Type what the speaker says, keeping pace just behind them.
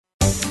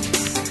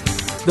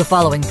The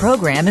following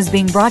program is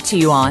being brought to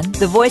you on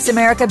the Voice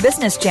America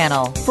Business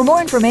Channel. For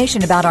more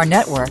information about our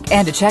network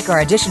and to check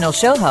our additional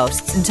show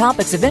hosts and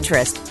topics of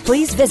interest,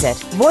 please visit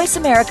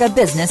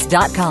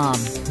voiceamericabusiness.com.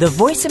 The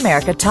Voice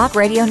America Talk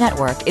Radio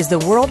Network is the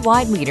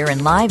worldwide leader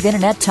in live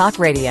Internet talk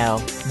radio.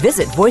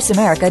 Visit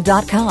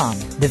voiceamerica.com.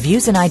 The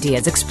views and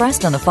ideas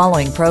expressed on the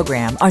following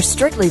program are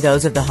strictly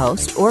those of the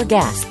host or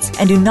guests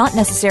and do not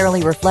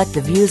necessarily reflect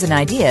the views and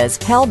ideas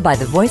held by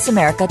the Voice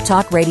America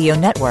Talk Radio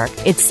Network,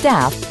 its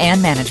staff,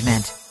 and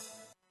management.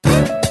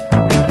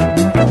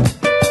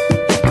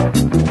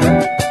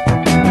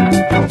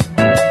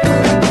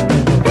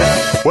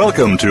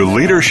 Welcome to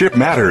Leadership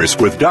Matters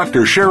with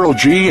Dr. Cheryl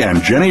G.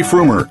 and Jenny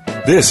Frumer.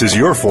 This is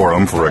your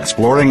forum for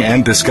exploring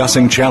and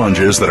discussing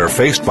challenges that are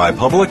faced by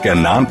public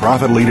and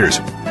nonprofit leaders.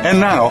 And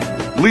now,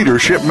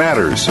 Leadership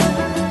Matters.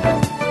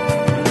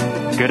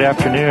 Good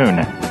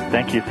afternoon.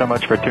 Thank you so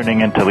much for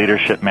tuning in to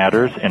Leadership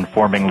Matters,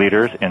 Informing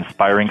Leaders,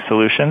 Inspiring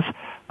Solutions.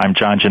 I'm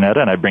John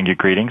Janetta, and I bring you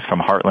greetings from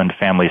Heartland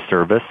Family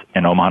Service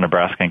in Omaha,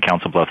 Nebraska, and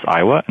Council Bluffs,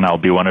 Iowa, and I'll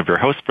be one of your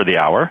hosts for the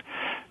hour.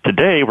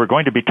 Today, we're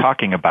going to be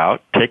talking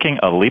about taking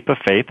a leap of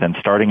faith and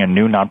starting a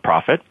new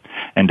nonprofit.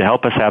 And to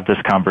help us have this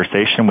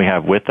conversation, we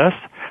have with us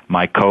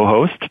my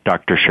co-host,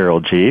 Dr.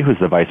 Cheryl G., who's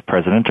the Vice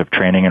President of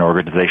Training and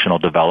Organizational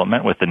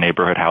Development with the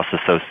Neighborhood House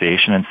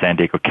Association in San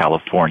Diego,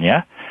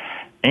 California,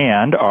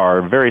 and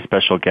our very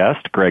special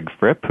guest, Greg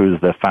Fripp,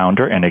 who's the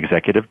founder and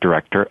executive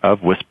director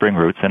of Whispering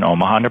Roots in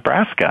Omaha,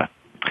 Nebraska.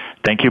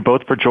 Thank you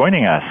both for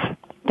joining us.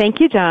 Thank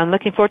you, John.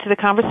 Looking forward to the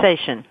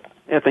conversation.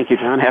 Yeah, thank you,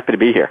 John. Happy to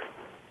be here.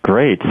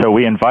 Great. So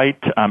we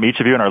invite each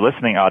of you in our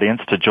listening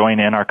audience to join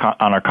in on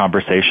our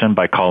conversation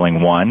by calling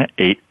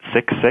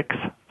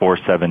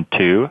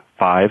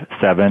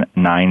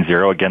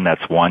 1-866-472-5790. Again,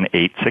 that's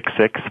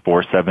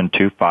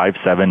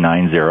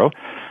 1-866-472-5790.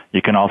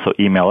 You can also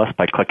email us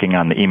by clicking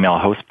on the email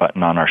host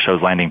button on our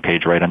show's landing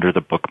page right under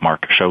the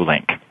bookmark show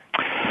link.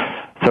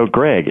 So,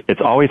 Greg,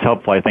 it's always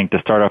helpful, I think, to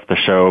start off the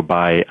show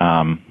by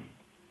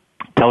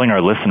telling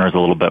our listeners a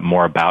little bit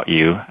more about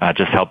you.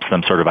 Just helps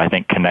them sort of, I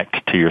think,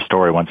 connect to your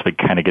story once we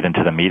kind of get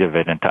into the meat of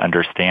it and to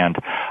understand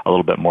a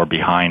little bit more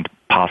behind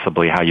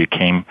possibly how you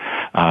came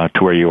to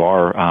where you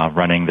are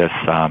running this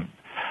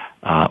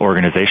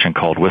organization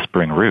called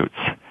Whispering Roots.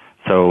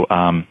 So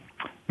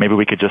maybe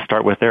we could just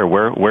start with there.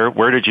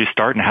 Where did you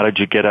start, and how did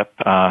you get up?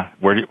 How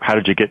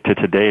did you get to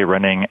today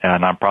running a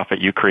nonprofit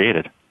you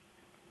created?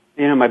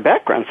 You know, my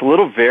background's a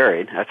little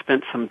varied. I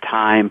spent some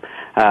time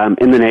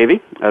in the Navy.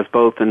 I was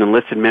both an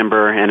enlisted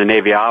member and a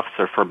Navy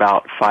officer for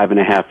about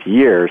 5.5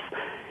 years.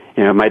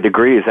 You know, my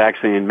degree is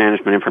actually in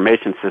management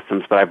information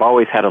systems, but I've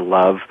always had a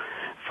love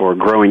for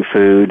growing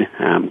food,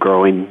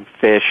 growing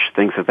fish,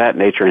 things of that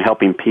nature, and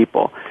helping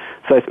people.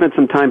 So I spent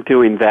some time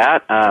doing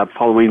that.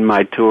 Following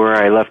my tour,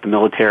 I left the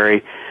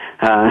military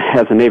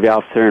as a Navy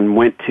officer and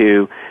went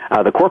to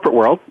the corporate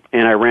world,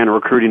 and I ran a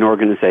recruiting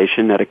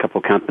organization at a couple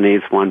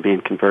companies, one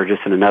being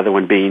Convergys and another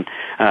one being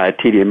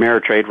TD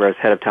Ameritrade, where I was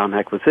head of talent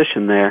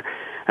acquisition there.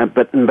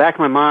 But in the back of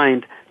my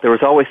mind, there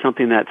was always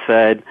something that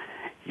said,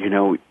 you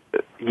know,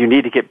 you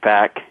need to get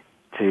back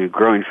to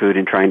growing food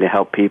and trying to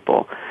help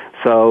people.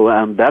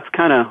 So that's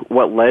kind of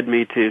what led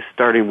me to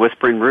starting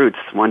Whispering Roots.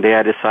 One day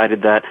I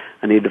decided that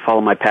I needed to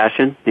follow my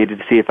passion, needed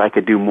to see if I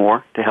could do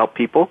more to help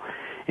people.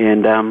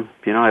 And,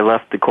 you know, I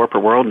left the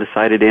corporate world and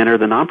decided to enter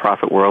the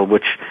nonprofit world,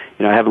 which,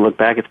 you know, I haven't looked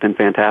back. It's been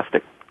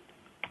fantastic.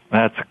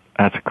 That's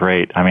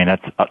great. I mean,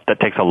 that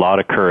takes a lot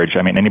of courage.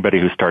 I mean, anybody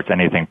who starts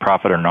anything,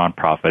 profit or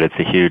nonprofit, it's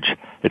a huge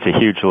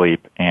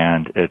leap,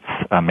 and it's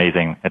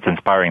amazing. It's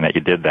inspiring that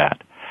you did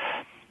that.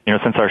 You know,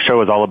 since our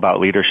show is all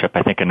about leadership,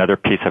 I think another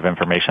piece of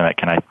information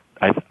that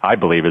I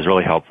believe is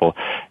really helpful,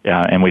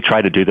 and we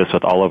try to do this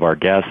with all of our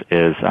guests,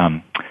 is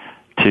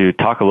to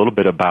talk a little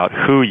bit about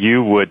who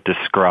you would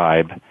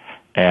describe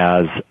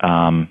as,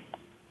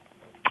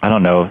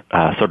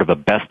 sort of a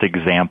best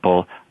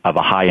example of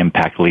a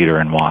high-impact leader,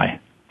 and why?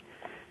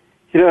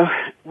 You know,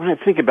 when I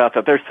think about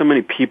that, there's so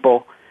many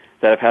people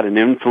that have had an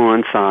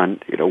influence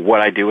on, you know,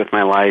 what I do with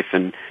my life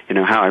and, you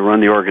know, how I run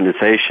the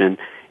organization.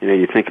 You know,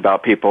 you think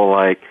about people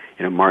like,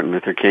 you know, Martin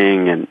Luther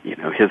King and, you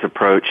know, his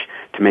approach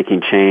to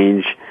making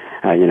change.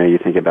 You know, you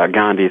think about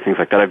Gandhi, things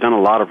like that. I've done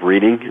a lot of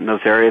reading in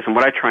those areas, and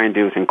what I try and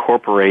do is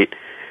incorporate,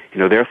 you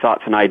know, their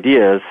thoughts and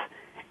ideas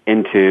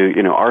into,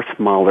 you know, our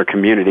smaller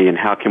community, and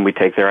how can we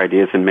take their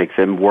ideas and make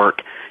them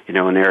work, you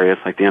know, in areas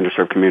like the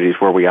underserved communities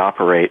where we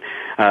operate.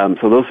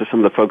 So those are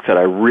some of the folks that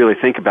I really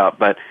think about.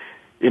 But,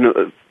 you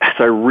know, as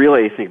I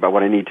really think about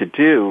what I need to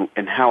do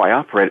and how I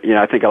operate, you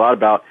know, I think a lot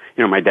about,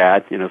 you know, my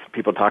dad. You know,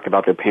 people talk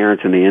about their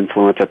parents and the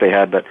influence that they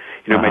had, but,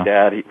 you know, my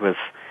dad, he was,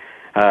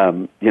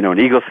 you know, an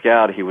Eagle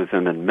Scout. He was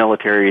in the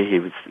military. He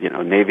was, you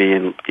know, Navy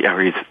and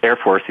he's Air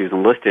Force. He was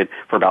enlisted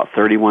for about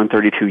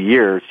 32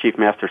 years, Chief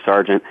Master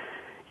Sergeant.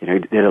 You know, he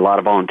did a lot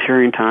of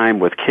volunteering time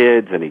with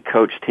kids, and he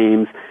coached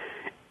teams.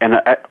 And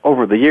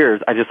over the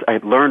years, I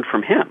learned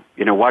from him,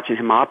 you know, watching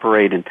him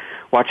operate and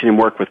watching him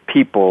work with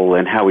people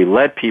and how he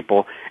led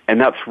people.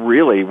 And that's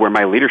really where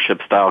my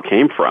leadership style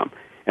came from.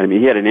 And I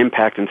mean, he had an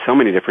impact in so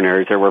many different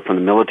areas everywhere from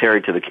the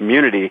military to the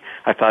community.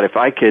 I thought if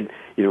I could,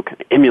 kind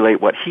of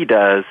emulate what he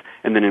does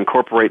and then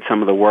incorporate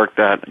some of the work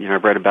that,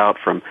 I've read about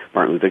from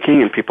Martin Luther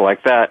King and people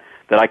like that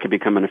I could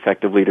become an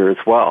effective leader as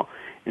well.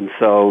 And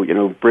so,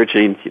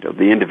 bridging,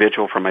 the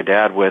individual from my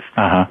dad with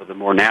the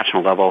more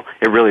national level,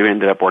 it really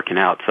ended up working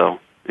out. So,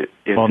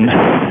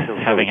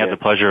 having had the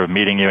pleasure of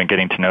meeting you and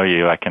getting to know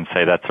you, I can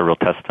say that's a real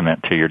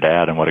testament to your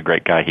dad and what a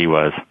great guy he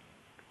was.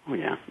 Oh,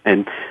 yeah.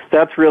 And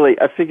that's really,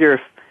 I figure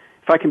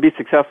if I can be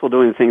successful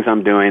doing the things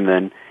I'm doing,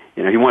 then,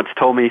 he once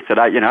told me, he said,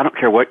 I don't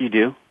care what you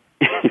do.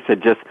 He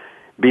said, just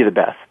be the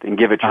best and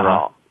give it your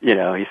all.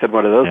 He said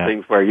one of those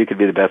things where you could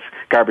be the best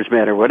garbage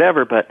man or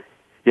whatever, but,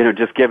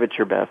 just give it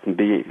your best and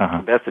be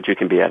the best that you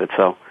can be at it.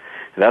 So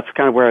that's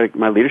kind of where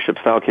my leadership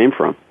style came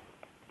from.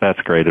 That's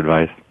great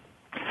advice.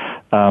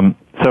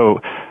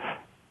 So,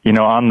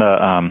 on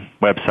the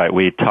website,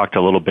 we talked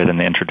a little bit in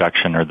the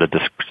introduction or the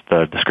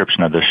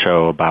description of the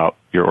show about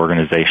your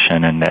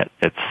organization and that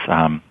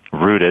it's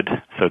rooted,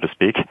 so to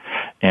speak,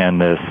 in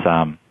this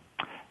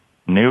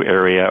new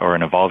area or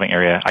an evolving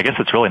area. I guess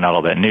it's really not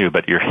all that new,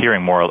 but you're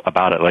hearing more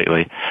about it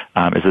lately,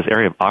 is this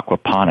area of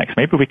aquaponics.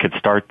 Maybe we could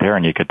start there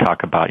and you could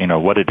talk about,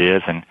 what it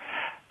is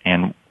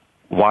and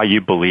why you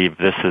believe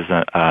this is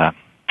a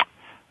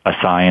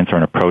science or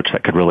an approach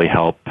that could really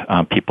help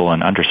people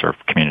in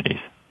underserved communities.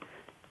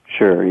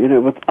 Sure.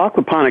 With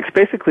aquaponics,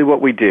 basically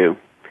what we do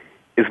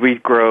is we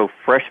grow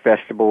fresh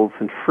vegetables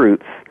and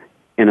fruits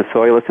in a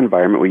soilless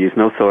environment. We use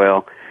no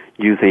soil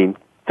using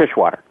fish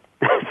water.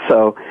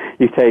 So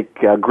you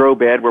take a grow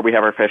bed where we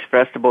have our fresh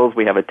vegetables.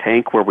 We have a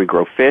tank where we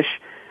grow fish.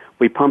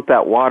 We pump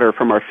that water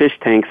from our fish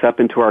tanks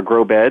up into our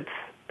grow beds.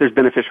 There's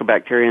beneficial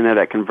bacteria in there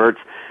that converts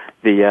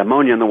the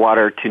ammonia in the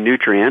water to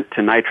nutrient,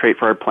 to nitrate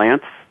for our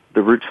plants.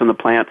 The roots from the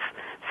plants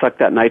suck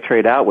that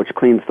nitrate out, which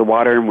cleans the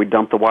water, and we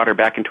dump the water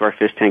back into our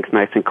fish tanks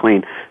nice and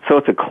clean. So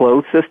it's a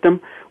closed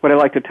system. What I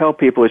like to tell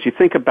people is you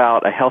think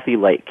about a healthy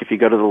lake. If you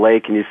go to the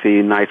lake and you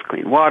see nice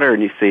clean water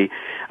and you see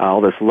all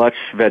this lush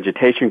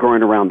vegetation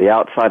growing around the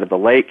outside of the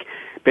lake,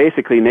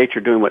 basically nature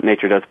doing what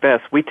nature does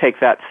best, we take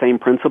that same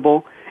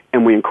principle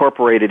and we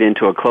incorporate it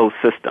into a closed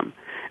system.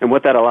 And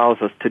what that allows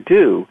us to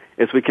do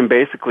is we can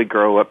basically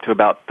grow up to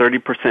about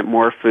 30%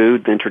 more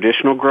food than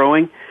traditional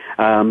growing,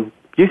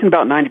 using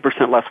about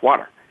 90% less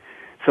water.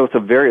 So it's a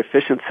very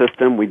efficient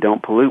system. We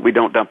don't pollute. We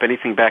don't dump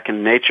anything back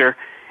in nature.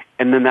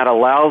 And then that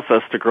allows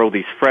us to grow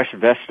these fresh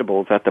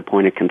vegetables at the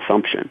point of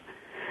consumption.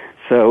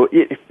 So,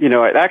 it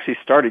actually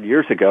started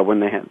years ago when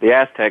the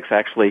Aztecs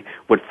actually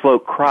would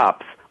float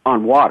crops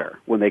on water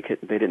when they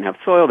didn't have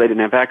soil, they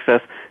didn't have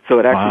access. So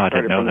it actually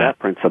started from that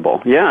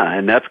principle. Yeah,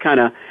 and that's kind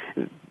of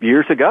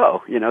years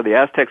ago. The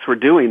Aztecs were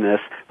doing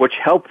this, which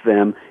helped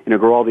them,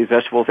 grow all these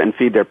vegetables and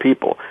feed their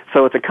people.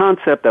 So it's a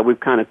concept that we've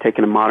kind of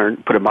taken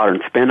put a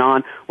modern spin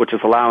on, which is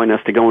allowing us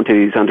to go into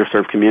these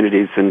underserved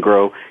communities and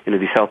grow,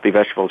 these healthy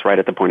vegetables right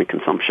at the point of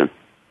consumption.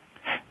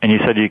 And you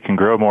said you can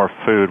grow more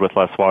food with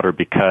less water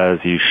because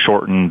you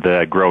shortened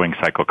the growing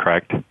cycle,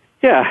 correct?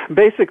 Yeah,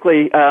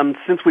 basically,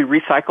 since we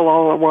recycle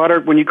all the water,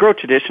 when you grow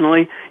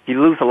traditionally,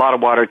 you lose a lot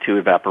of water to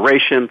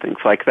evaporation, things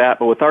like that.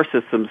 But with our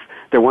systems,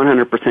 they're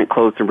 100%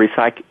 closed and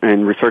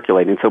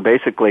recirculating. So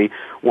basically,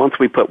 once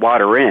we put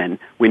water in,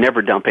 we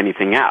never dump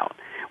anything out.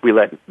 We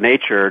let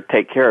nature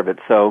take care of it.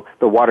 So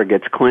the water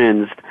gets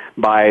cleansed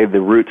by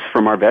the roots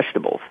from our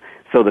vegetables.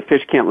 So the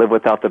fish can't live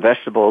without the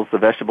vegetables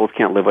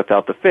can't live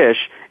without the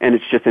fish, and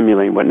it's just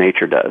emulating what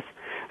nature does.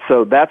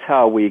 So that's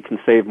how we can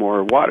save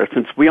more water.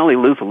 Since we only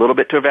lose a little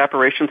bit to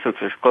evaporation since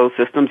there's closed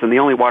systems, and the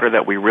only water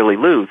that we really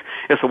lose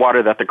is the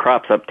water that the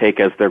crops uptake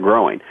as they're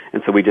growing.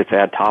 And so we just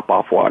add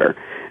top-off water.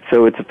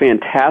 So it's a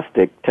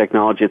fantastic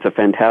technology. It's a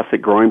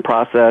fantastic growing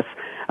process.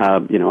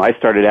 I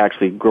started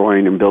actually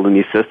growing and building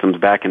these systems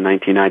back in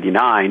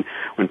 1999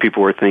 when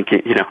people were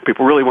thinking,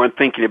 people really weren't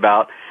thinking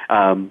about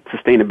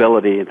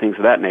sustainability and things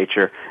of that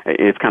nature.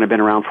 It's kind of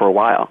been around for a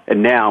while.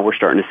 And now we're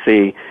starting to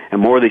see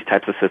more of these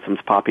types of systems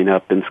popping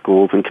up in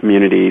schools and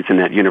communities and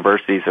at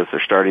universities as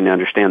they're starting to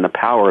understand the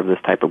power of this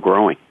type of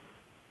growing.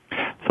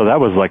 So that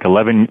was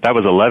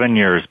 11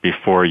 years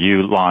before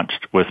you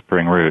launched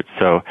Whispering Roots.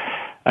 So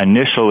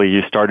initially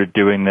you started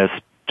doing this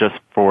just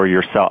for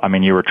yourself. I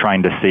mean, you were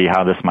trying to see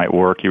how this might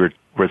work.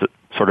 Was it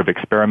sort of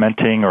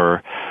experimenting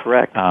or?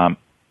 Correct.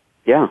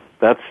 Yeah,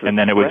 and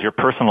then it was your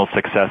personal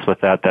success with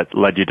that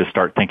led you to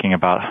start thinking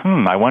about,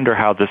 I wonder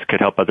how this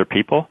could help other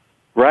people?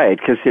 Right,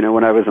 because,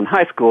 when I was in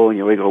high school,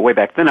 we go way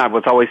back then, I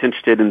was always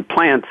interested in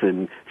plants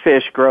and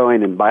fish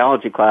growing and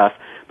biology class.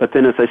 But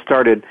then as I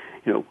started,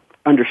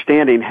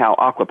 understanding how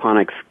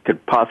aquaponics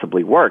could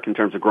possibly work in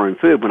terms of growing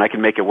food, when I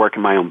can make it work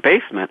in my own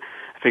basement,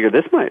 I figured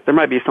there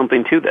might be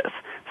something to this.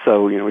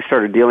 So, we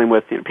started dealing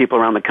with people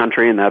around the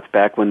country, and that's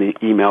back when the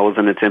email was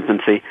in its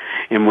infancy,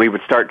 and we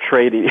would start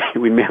trading.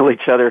 We'd mail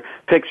each other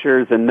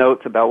pictures and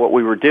notes about what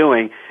we were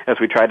doing as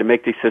we tried to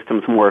make these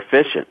systems more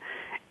efficient.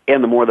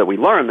 And the more that we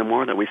learned, the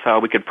more that we saw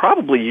we could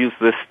probably use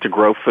this to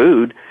grow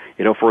food,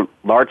 for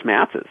large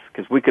masses,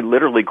 because we could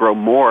literally grow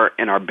more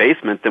in our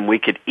basement than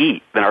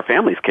our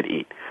families could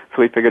eat.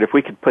 So we figured if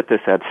we could put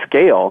this at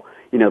scale,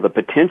 the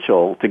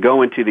potential to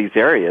go into these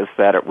areas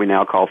that we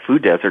now call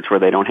food deserts where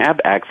they don't have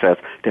access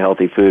to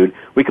healthy food.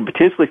 We could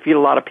potentially feed a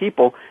lot of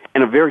people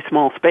in a very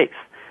small space.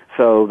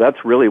 So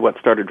that's really what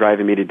started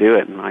driving me to do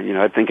it. And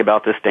I think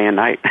about this day and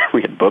night.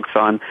 We had books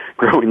on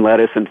growing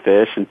lettuce and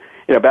fish, and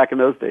back in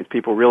those days,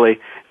 people really,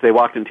 if they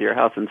walked into your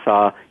house and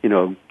saw,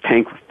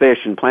 tank fish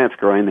and plants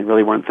growing, they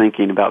really weren't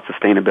thinking about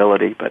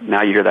sustainability. But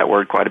now you hear that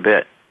word quite a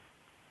bit.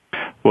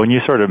 Well, and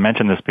you sort of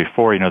mentioned this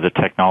before, the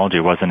technology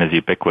wasn't as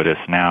ubiquitous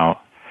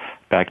now.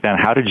 Back then,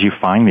 how did you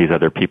find these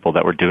other people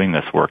that were doing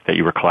this work that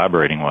you were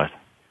collaborating with?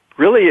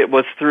 Really, it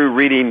was through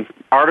reading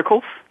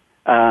articles,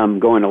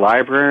 going to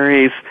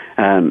libraries,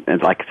 and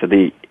like I said,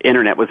 the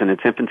internet was in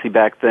its infancy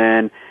back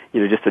then,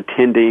 just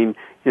attending,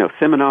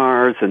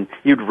 seminars, and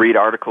you'd read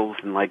articles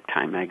in like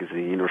Time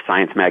magazine or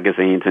Science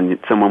magazines, and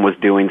someone was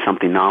doing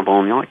something novel,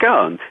 and you're like,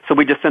 oh, and so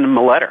we just send them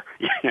a letter.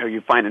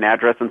 You find an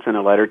address and send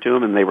a letter to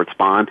them, and they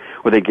respond,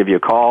 or they give you a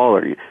call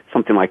or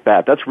something like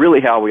that. That's really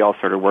how we all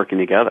started working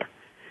together.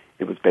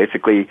 It was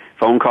basically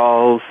phone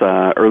calls,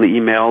 early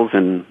emails,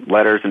 and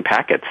letters and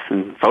packets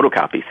and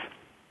photocopies.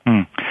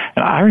 And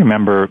I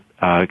remember,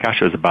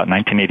 it was about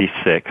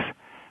 1986,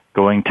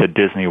 going to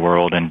Disney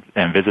World and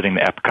visiting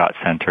the Epcot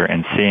Center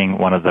and seeing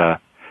one of the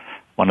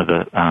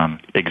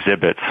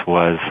exhibits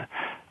was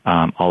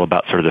all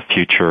about sort of the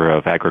future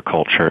of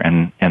agriculture,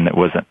 and it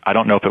wasn't. I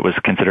don't know if it was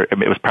considered.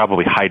 It was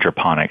probably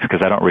hydroponics,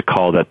 because I don't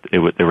recall that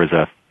there was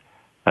a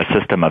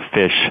system of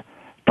fish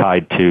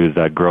tied to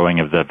the growing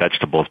of the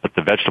vegetables, but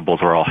the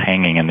vegetables were all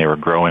hanging and they were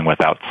growing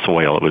without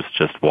soil. It was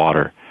just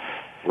water.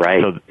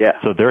 Right.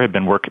 So there had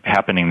been work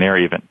happening there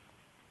even.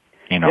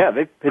 Yeah,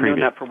 they've been doing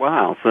that for a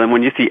while. So then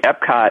when you see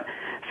Epcot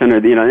Center,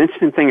 the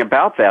interesting thing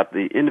about that,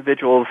 the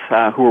individuals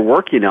who were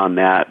working on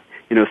that,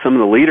 some of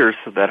the leaders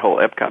of that whole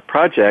Epcot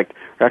project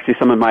are actually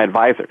some of my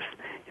advisors.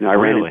 I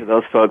ran into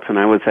those folks when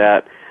I was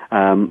at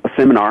a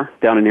seminar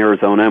down in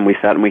Arizona, and we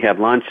sat and we had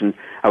lunch, and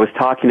I was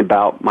talking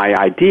about my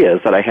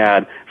ideas that I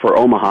had for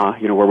Omaha,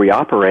 where we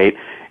operate,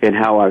 and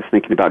how I was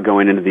thinking about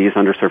going into these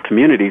underserved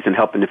communities and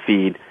helping to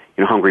feed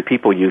hungry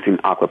people using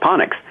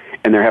aquaponics.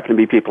 And there happened to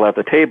be people at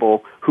the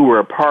table who were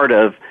a part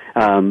of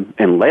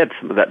and led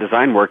some of that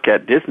design work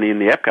at Disney in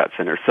the Epcot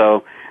Center.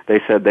 So they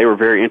said they were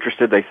very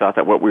interested. They thought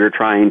that what we were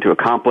trying to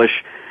accomplish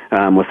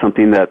was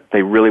something that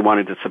they really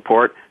wanted to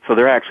support. So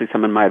they're actually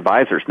some of my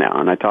advisors now,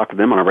 and I talk to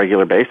them on a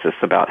regular basis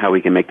about how we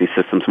can make these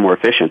systems more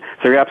efficient.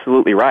 So you're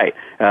absolutely right.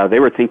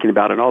 They were thinking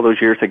about it all those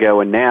years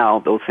ago, and now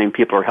those same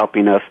people are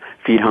helping us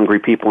feed hungry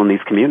people in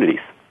these communities.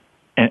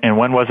 And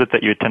when was it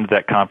that you attended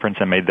that conference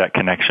and made that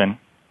connection?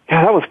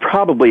 Yeah, that was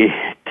probably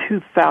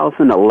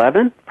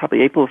 2011,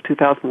 probably April of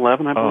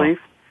 2011, I believe.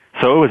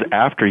 So it was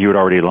after you had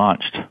already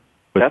launched.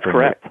 That's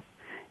correct.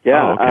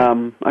 Yeah.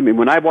 Okay.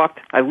 When I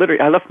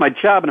left my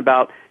job in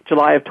about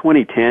July of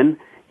 2010.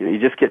 You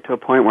just get to a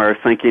point where I was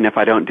thinking, if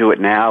I don't do it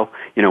now,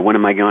 when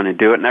am I going to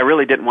do it? And I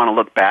really didn't want to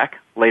look back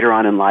later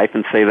on in life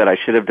and say that I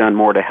should have done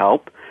more to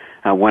help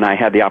when I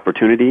had the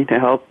opportunity to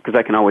help, because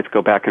I can always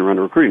go back and run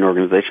a recruiting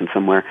organization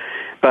somewhere.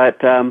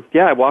 But,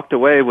 I walked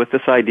away with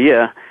this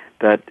idea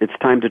that it's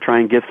time to try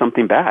and give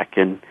something back.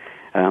 And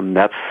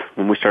that's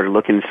when we started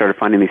looking and started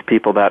finding these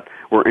people that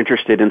were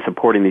interested in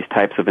supporting these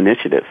types of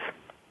initiatives.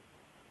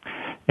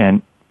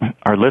 And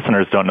our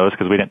listeners don't know this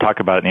because we didn't talk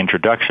about it in the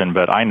introduction,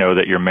 but I know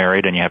that you're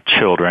married and you have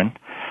children.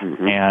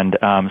 Mm-hmm. And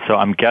so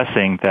I'm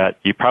guessing that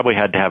you probably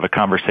had to have a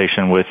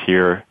conversation with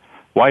your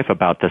wife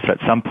about this at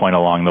some point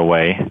along the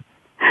way,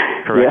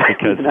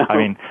 correct? Yeah,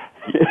 because,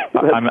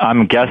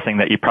 I'm guessing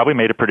that you probably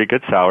made a pretty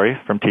good salary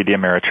from TD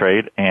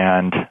Ameritrade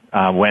and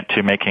went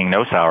to making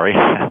no salary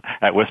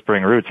at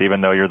Whispering Roots,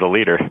 even though you're the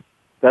leader.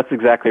 That's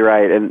exactly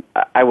right. And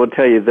I will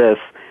tell you this.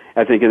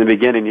 I think in the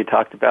beginning you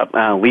talked about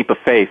leap of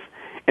faith,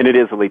 and it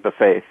is a leap of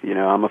faith.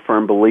 I'm a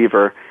firm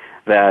believer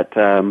that,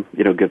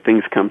 good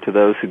things come to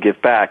those who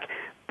give back.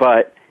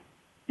 But,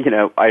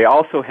 I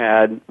also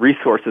had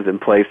resources in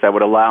place that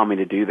would allow me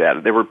to do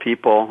that. There were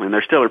people, and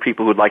there still are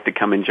people who would like to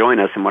come and join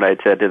us, and what I had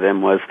said to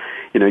them was,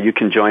 you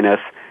can join us,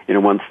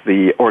 once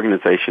the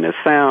organization is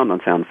sound,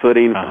 on sound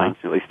footing,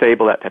 financially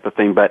stable, that type of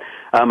thing. But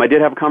I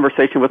did have a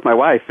conversation with my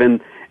wife,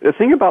 and the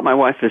thing about my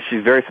wife is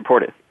she's very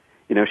supportive.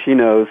 She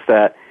knows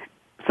that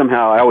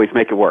somehow I always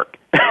make it work.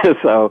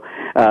 So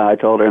I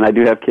told her, and I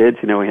do have kids,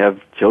 we have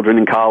children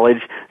in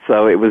college,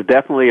 so it was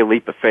definitely a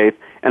leap of faith,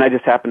 and I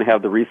just happened to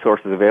have the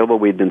resources available.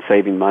 We'd been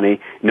saving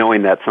money,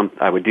 knowing that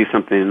I would do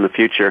something in the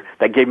future.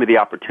 That gave me the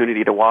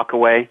opportunity to walk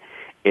away.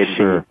 Is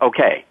sure. she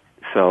okay?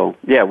 So,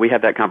 yeah, we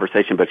had that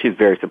conversation, but she's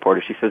very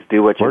supportive. She says,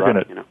 do what you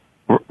love,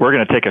 We're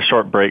going to take a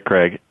short break,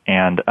 Craig,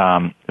 and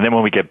then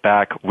when we get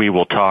back, we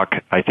will talk,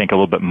 I think, a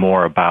little bit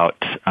more about,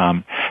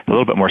 a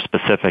little bit more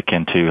specific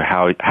into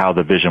how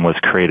the vision was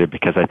created,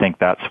 because I think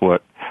that's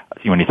what,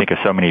 when you think of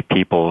so many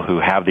people who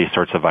have these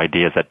sorts of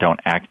ideas that don't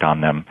act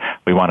on them,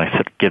 we want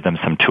to give them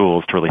some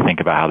tools to really think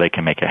about how they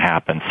can make it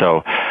happen.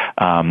 So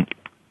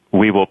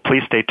we will,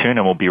 please stay tuned,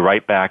 and we'll be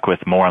right back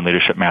with more on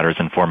Leadership Matters,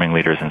 Informing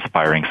Leaders,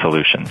 Inspiring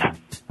Solutions.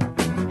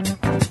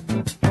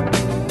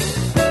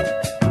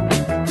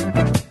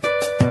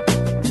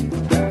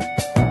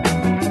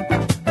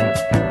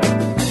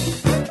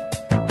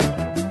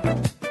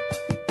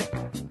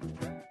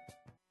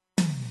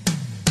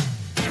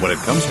 When it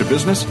comes to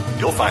business,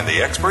 you'll find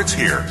the experts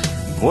here.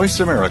 Voice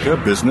America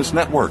Business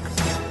Network.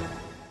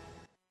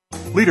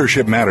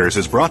 Leadership Matters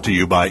is brought to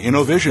you by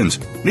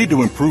InnoVisions. Need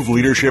to improve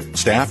leadership,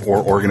 staff, or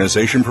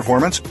organization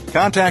performance?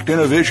 Contact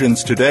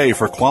InnoVisions today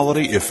for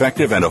quality,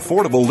 effective, and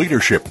affordable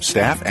leadership,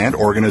 staff, and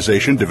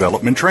organization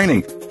development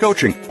training,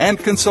 coaching, and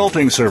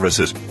consulting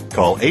services.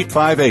 Call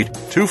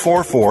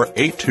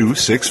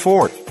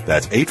 858-244-8264.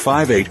 That's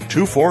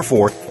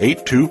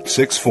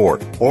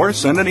 858-244-8264. Or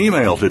send an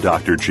email to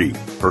Dr. G.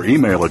 Her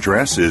email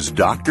address is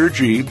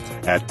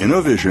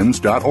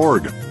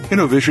drg@innovisions.org.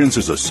 InnoVisions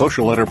is a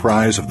social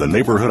enterprise of the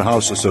Neighborhood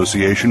House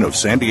Association of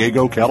San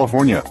Diego,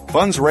 California.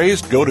 Funds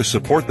raised go to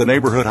support the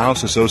Neighborhood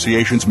House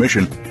Association's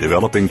mission,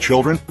 developing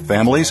children,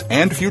 families,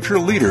 and future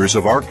leaders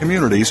of our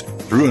communities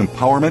through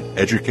empowerment,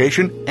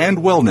 education, and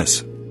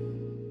wellness.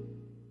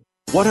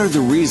 What are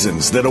the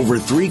reasons that over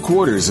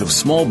 3/4 of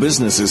small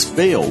businesses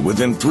fail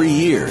within 3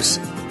 years?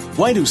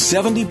 Why do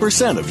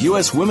 70% of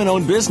U.S.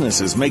 women-owned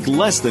businesses make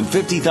less than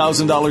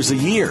 $50,000 a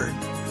year?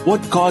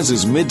 What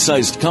causes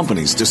mid-sized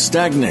companies to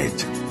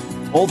stagnate?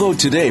 Although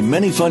today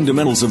many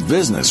fundamentals of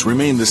business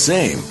remain the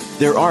same,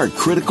 there are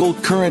critical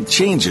current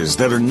changes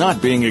that are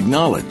not being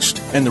acknowledged,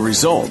 and the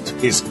result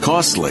is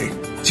costly.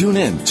 Tune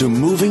in to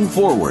Moving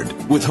Forward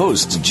with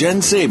host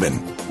Jen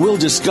Sabin. We'll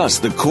discuss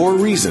the core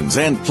reasons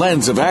and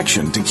plans of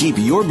action to keep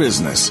your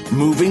business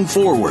moving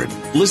forward.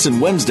 Listen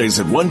Wednesdays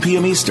at 1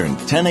 p.m. Eastern,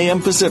 10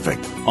 a.m. Pacific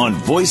on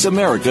Voice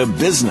America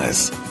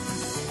Business.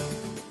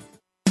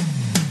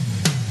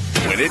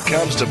 When it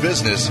comes to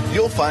business,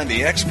 you'll find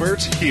the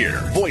experts here.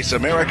 Voice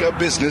America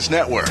Business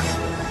Network.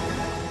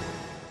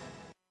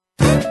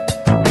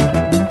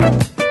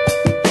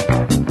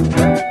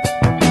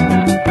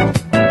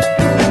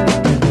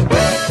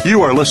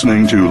 You are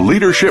listening to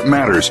Leadership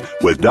Matters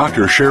with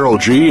Dr.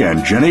 Cheryl G.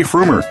 and Jenny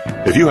Frumer.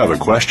 If you have a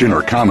question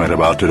or comment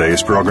about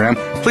today's program,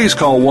 please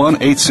call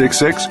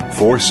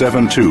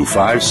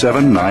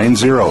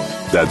 1-866-472-5790.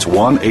 That's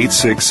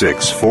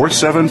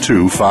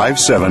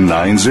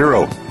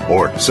 1-866-472-5790.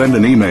 Or send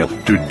an email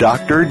to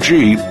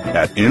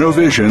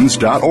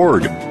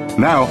drg@innovisions.org.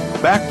 Now,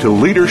 back to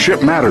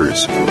Leadership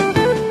Matters.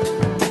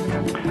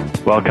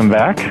 Welcome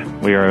back.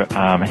 We are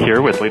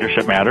here with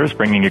Leadership Matters,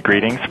 bringing you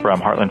greetings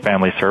from Heartland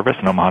Family Service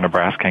in Omaha,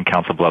 Nebraska, and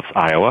Council Bluffs,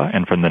 Iowa,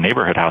 and from the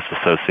Neighborhood House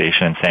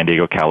Association in San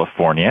Diego,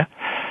 California.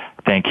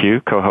 Thank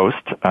you, co-host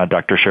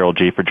Dr. Cheryl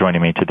G., for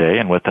joining me today.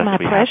 And with us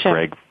we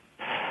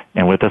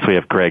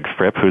have Greg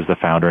Fripp, who's the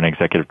founder and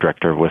executive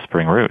director of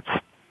Whispering Roots.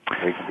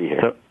 Great to be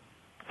here.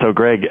 So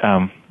Greg,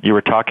 we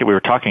were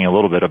talking a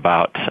little bit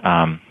about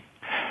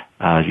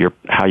how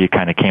you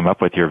kind of came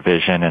up with your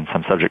vision and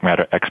some subject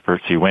matter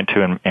experts you went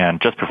to, and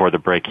just before the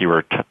break you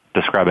were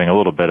describing a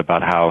little bit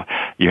about how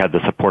you had the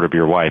support of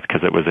your wife,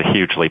 because it was a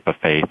huge leap of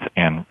faith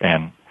and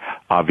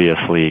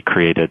obviously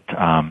created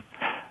some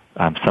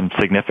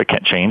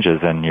significant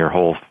changes in your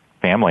whole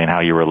family and how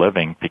you were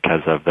living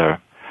because of the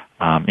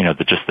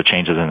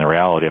changes in the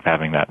reality of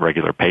having that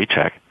regular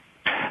paycheck.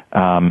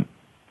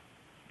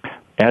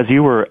 As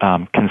you were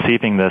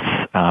conceiving this,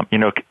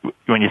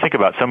 when you think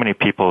about so many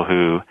people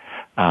who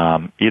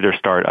either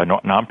start a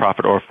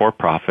nonprofit or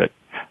for-profit,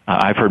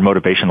 I've heard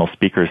motivational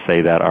speakers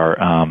say that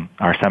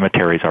our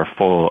cemeteries are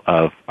full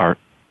of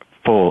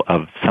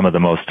some of the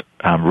most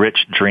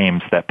rich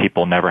dreams that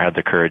people never had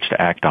the courage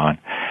to act on.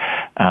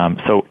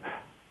 So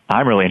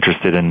I'm really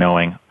interested in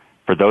knowing,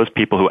 for those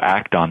people who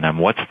act on them,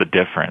 what's the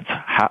difference?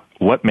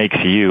 What makes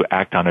you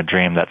act on a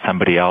dream that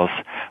somebody else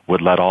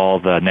would let all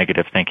the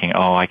negative thinking,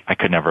 I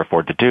could never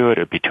afford to do it,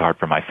 it would be too hard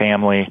for my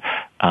family,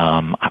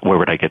 where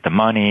would I get the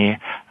money,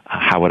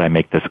 how would I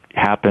make this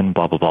happen,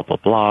 blah, blah, blah, blah,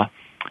 blah.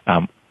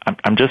 I'm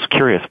just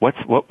curious,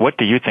 what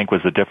do you think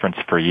was the difference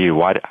for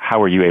you? How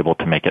were you able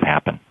to make it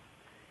happen?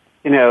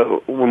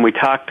 When we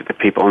talk to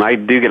people, and I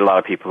do get a lot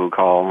of people who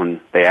call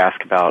and they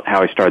ask about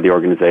how I started the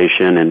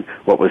organization and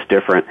what was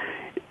different,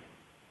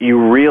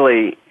 you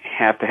really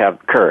have to have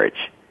courage,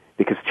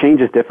 because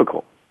change is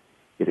difficult.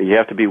 You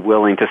have to be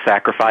willing to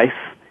sacrifice,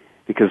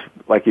 because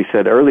like you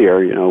said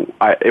earlier,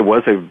 it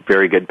was a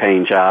very good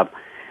paying job,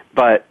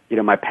 but,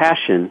 my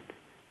passion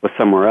was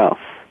somewhere else,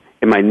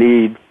 and my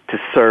need to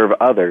serve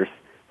others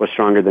was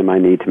stronger than my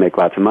need to make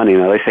lots of money.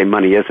 Now, they say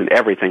money isn't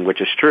everything,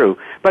 which is true,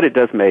 but it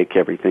does make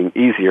everything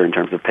easier in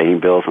terms of paying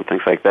bills and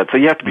things like that. So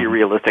you have to be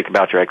realistic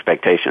about your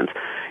expectations.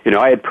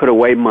 I had put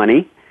away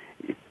money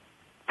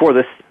for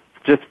this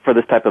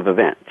type of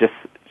event. Just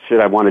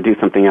should I want to do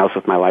something else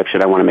with my life?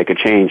 Should I want to make a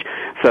change?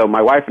 So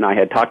my wife and I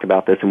had talked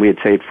about this, and we had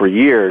said for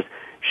years,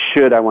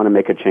 should I want to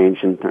make a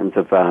change in terms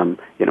of,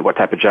 what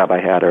type of job I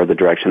had or the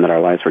direction that our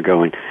lives were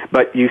going.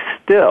 But you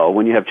still,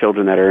 when you have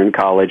children that are in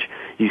college,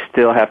 you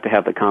still have to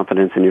have the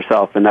confidence in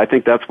yourself. And I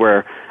think that's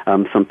where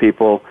some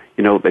people,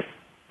 they don't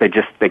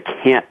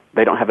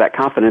have that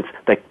confidence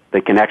that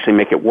they can actually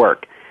make it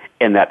work.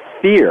 And that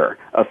fear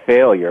of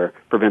failure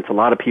prevents a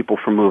lot of people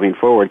from moving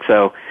forward.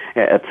 So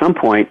at some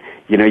point,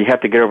 you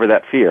have to get over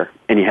that fear,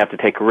 and you have to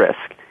take a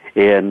risk.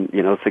 And,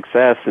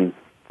 success and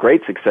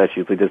great success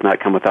usually does not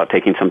come without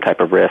taking some type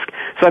of risk.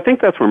 So I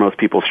think that's where most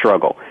people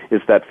struggle,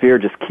 is that fear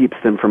just keeps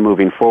them from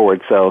moving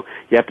forward. So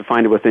you have to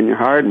find it within your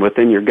heart and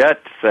within your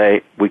gut to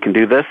say, we can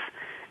do this,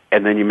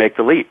 and then you make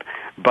the leap.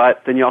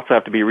 But then you also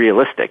have to be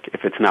realistic.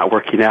 If it's not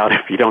working out,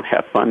 if you don't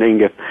have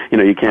funding, if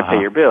you can't pay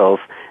your bills,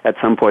 at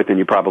some point then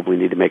you probably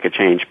need to make a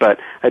change. But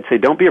I'd say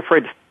don't be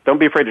afraid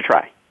to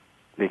try.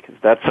 Because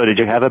that's So did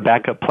you have a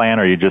backup plan,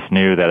 or you just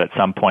knew that at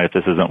some point, if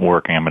this isn't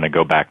working, I'm going to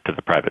go back to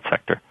the private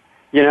sector?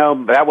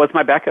 That was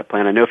my backup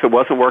plan. I knew if it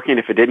wasn't working,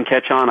 if it didn't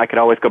catch on, I could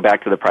always go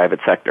back to the private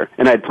sector.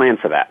 And I had planned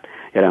for that.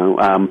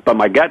 But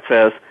my gut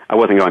says I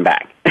wasn't going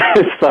back.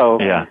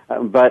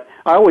 But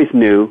I always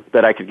knew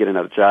that I could get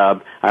another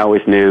job. I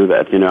always knew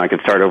that, I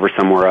could start over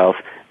somewhere else.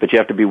 But you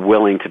have to be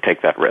willing to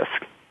take that risk.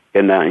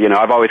 And,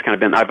 I've always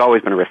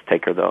been a risk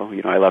taker, though.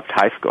 I left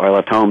high school. I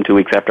left home 2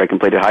 weeks after I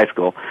completed high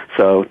school.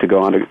 So to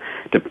go on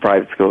to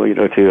private school,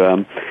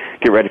 to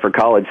get ready for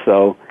college.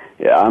 So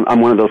yeah, I'm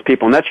one of those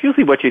people. And that's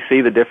usually what you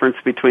see, the difference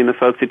between the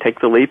folks who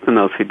take the leap and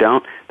those who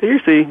don't.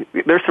 There's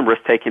some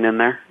risk taking in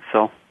there.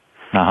 So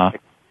that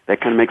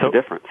kind of makes a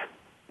difference.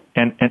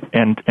 And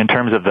in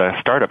terms of the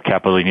startup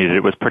capital you needed,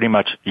 it was pretty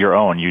much your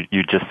own.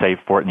 You just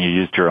saved for it and you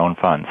used your own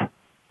funds.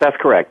 That's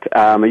correct.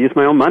 I used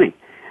my own money.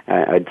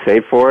 I'd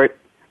saved for it.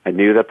 I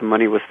knew that the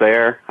money was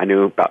there. I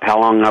knew about how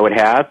long I would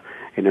have.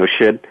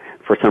 Should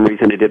for some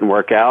reason it didn't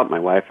work out, my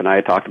wife and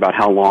I talked about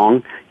how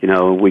long,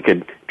 we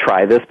could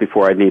try this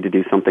before I'd need to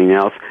do something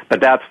else.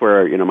 But that's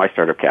where, my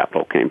startup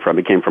capital came from.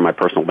 It came from my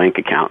personal bank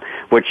account,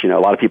 which, a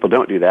lot of people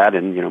don't do that,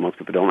 and, most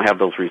people don't have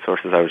those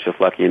resources. I was just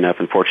lucky enough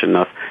and fortunate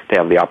enough to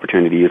have the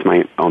opportunity to use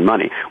my own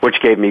money,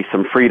 which gave me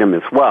some freedom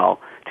as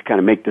well to kind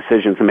of make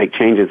decisions and make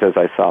changes as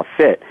I saw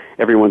fit.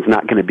 Everyone's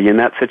not going to be in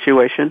that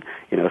situation.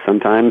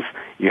 Sometimes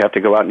you have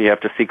to go out and you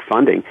have to seek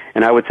funding.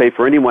 And I would say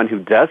for anyone who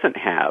doesn't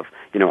have,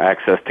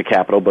 access to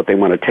capital, but they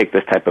want to take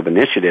this type of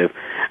initiative,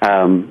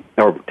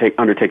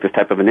 undertake this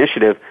type of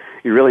initiative,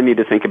 you really need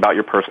to think about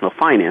your personal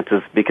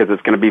finances, because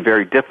it's going to be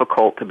very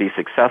difficult to be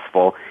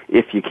successful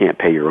if you can't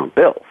pay your own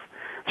bills.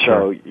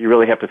 Sure. So you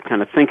really have to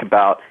kind of think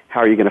about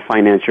how are you going to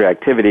finance your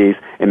activities,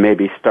 and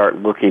maybe start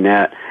looking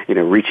at,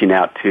 reaching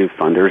out to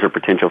funders or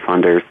potential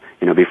funders,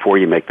 before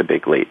you make the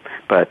big leap.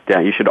 But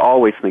you should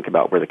always think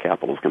about where the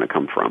capital is going to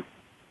come from.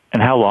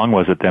 And how long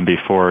was it then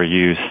before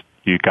you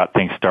got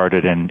things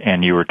started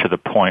and you were to the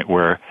point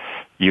where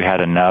you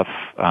had enough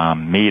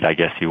meat, I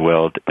guess you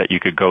will, that you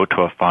could go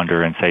to a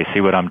funder and say,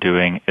 see what I'm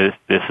doing,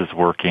 this is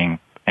working,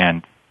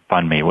 and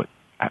fund me?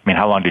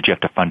 How long did you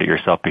have to fund it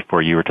yourself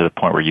before you were to the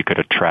point where you could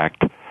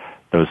attract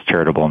those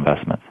charitable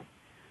investments?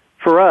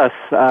 For us,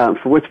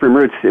 for Whispering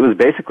Roots, it was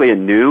basically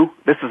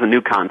this is a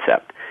new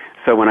concept.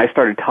 So when I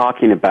started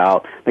talking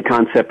about the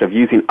concept of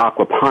using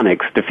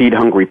aquaponics to feed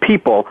hungry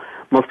people,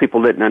 most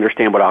people didn't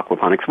understand what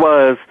aquaponics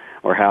was,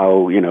 or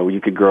how, you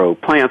could grow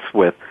plants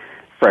with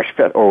fresh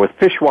fish or with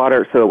fish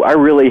water. So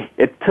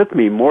it took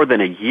me more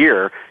than a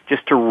year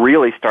just to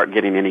really start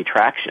getting any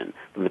traction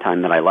from the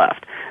time that I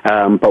left.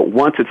 But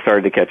once it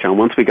started to catch on,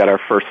 once we got our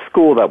first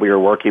school that we were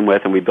working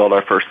with and we built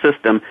our first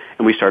system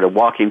and we started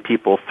walking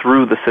people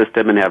through the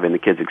system and having the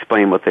kids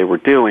explain what they were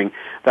doing,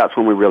 that's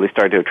when we really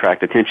started to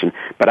attract attention.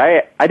 But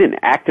I didn't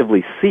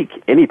actively seek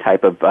any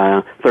type of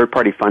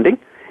third-party funding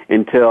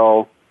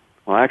until,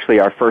 well, actually,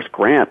 our first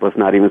grant was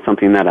not even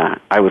something that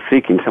I was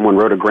seeking. Someone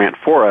wrote a grant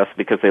for us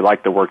because they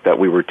liked the work that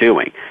we were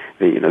doing.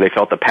 They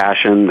felt the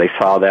passion. They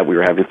saw that we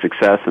were having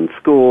success in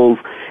schools,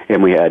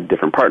 and we had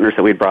different partners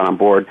that we'd brought on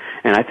board.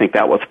 And I think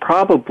that was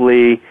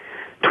probably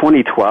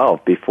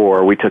 2012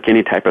 before we took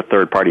any type of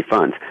third-party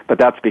funds. But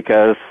that's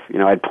because,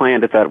 I'd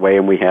planned it that way,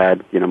 and we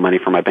had, money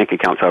from my bank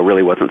account, so I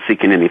really wasn't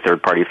seeking any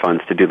third-party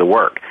funds to do the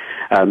work.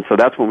 So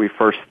that's when we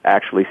first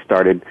actually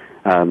started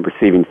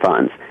receiving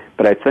funds.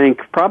 But I think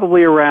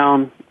probably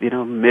around,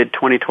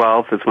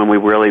 mid-2012 is when we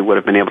really would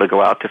have been able to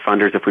go out to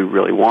funders if we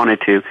really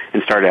wanted to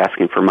and start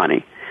asking for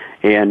money.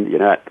 And,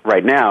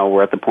 right now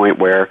we're at the point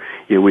where,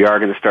 we are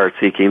going to start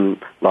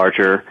seeking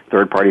larger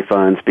third-party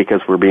funds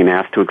because we're being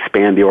asked to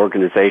expand the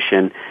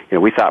organization.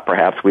 We thought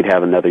perhaps we'd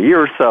have another year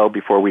or so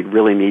before we'd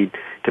really need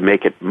to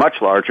make it much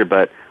larger,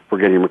 but we're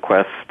getting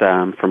requests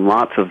from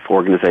lots of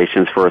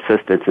organizations for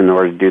assistance. In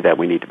order to do that,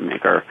 we need to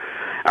make our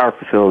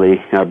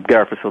facility, get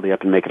our facility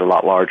up and make it a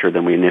lot larger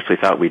than we initially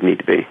thought we'd need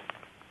to be.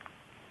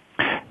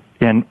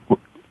 And,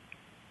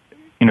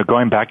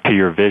 going back to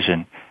your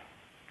vision,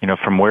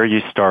 from where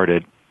you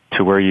started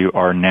to where you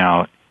are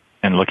now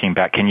and looking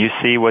back, can you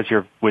see, was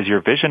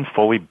your vision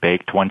fully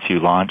baked once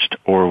you launched,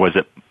 or was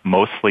it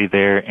mostly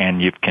there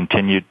and you've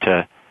continued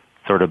to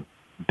sort of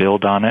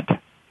build on it?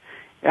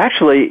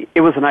 Actually,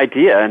 it was an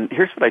idea, and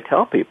here's what I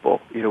tell people.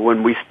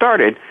 When I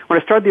started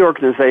the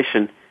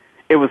organization,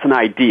 it was an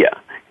idea.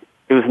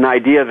 It was an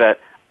idea that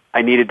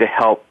I needed to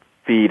help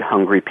feed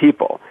hungry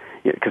people,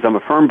 because I'm a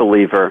firm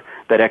believer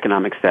that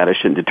economic status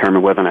shouldn't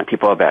determine whether or not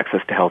people have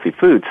access to healthy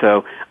food.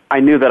 So I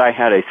knew that I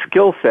had a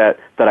skill set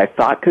that I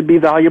thought could be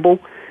valuable,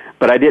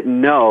 but I didn't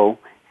know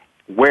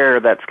where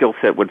that skill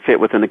set would fit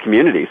within the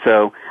community.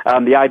 So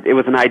it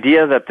was an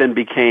idea that then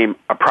became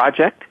a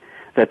project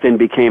that then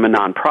became a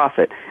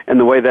nonprofit. And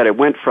the way that it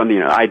went from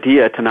the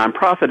idea to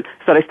nonprofit is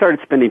that I started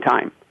spending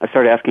time. I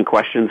started asking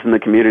questions in the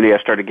community. I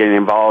started getting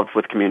involved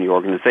with community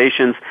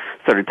organizations,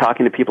 started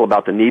talking to people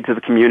about the needs of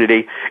the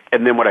community.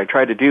 And then what I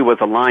tried to do was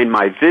align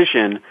my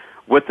vision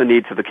with the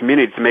needs of the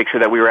community to make sure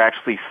that we were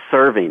actually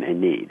serving a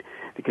need.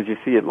 Because you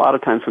see, a lot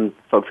of times when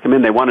folks come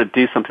in, they want to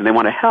do something, they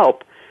want to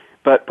help,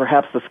 but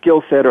perhaps the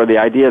skill set or the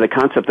idea, the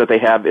concept that they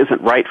have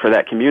isn't right for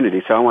that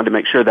community. So I wanted to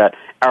make sure that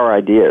our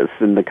ideas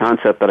and the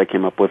concept that I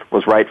came up with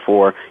was right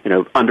for,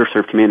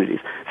 underserved communities.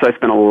 So I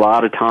spent a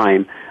lot of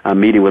time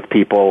meeting with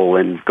people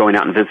and going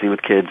out and visiting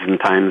with kids and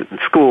time in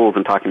schools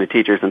and talking to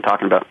teachers and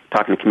talking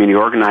to community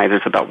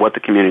organizers about what the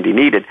community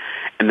needed.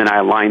 And then I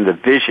aligned the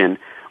vision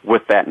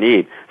with that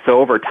need. So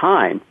over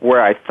time, what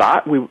I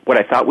thought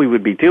we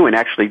would be doing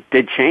actually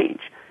did change.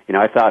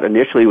 I thought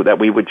initially that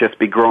we would just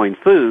be growing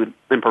food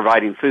and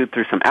providing food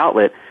through some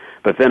outlet,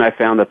 but then I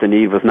found that the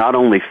need was not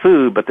only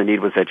food, but the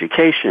need was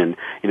education.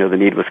 The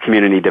need was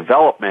community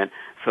development.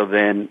 So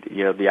then,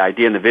 the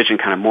idea and the vision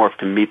kind of morphed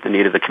to meet the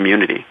need of the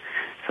community.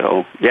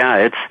 So,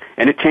 yeah,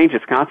 it changes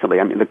constantly.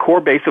 I mean, the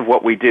core base of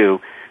what we do,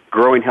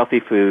 growing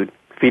healthy food,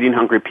 feeding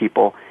hungry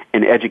people,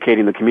 and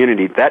educating the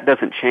community, that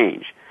doesn't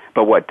change.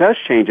 But what does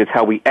change is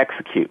how we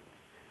execute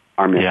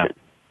our mission. Yeah.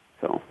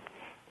 So,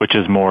 which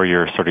is more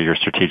your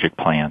strategic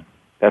plan.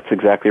 That's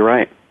exactly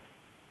right.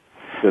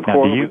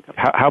 Now,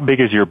 how big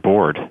is your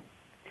board?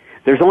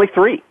 There's only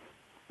 3.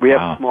 We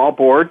have a small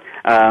board.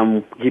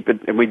 And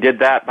we did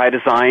that by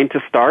design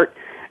to start.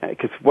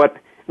 Because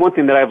one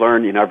thing that I've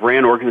learned, I've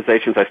ran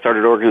organizations, I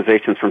started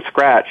organizations from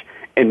scratch,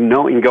 and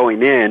knowing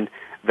going in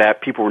that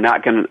people were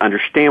not going to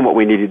understand what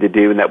we needed to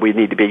do and that we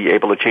need to be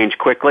able to change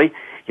quickly.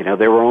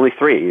 There were only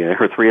 3. There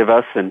were 3 of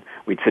us, and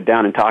we'd sit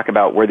down and talk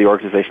about where the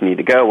organization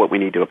needed to go, what we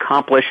need to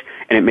accomplish,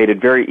 and it made it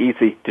very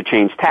easy to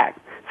change tack.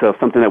 So if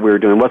something that we were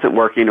doing wasn't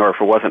working or if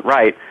it wasn't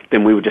right,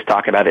 then we would just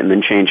talk about it and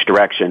then change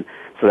direction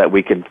so that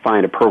we could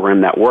find a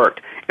program that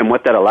worked. And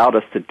what that allowed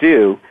us to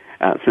do,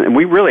 and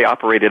we really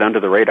operated under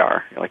the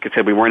radar. Like I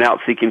said, we weren't out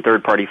seeking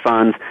third-party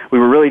funds. We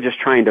were really just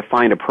trying to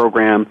find a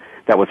program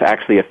that was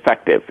actually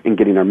effective in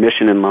getting our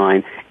mission in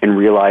line and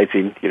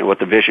realizing, what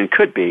the vision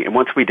could be. And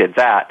once we did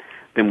that,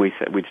 then we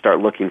said we'd start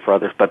looking for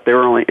others. But it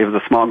was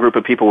a small group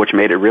of people, which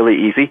made it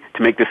really easy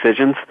to make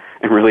decisions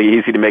and really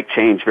easy to make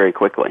change very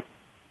quickly.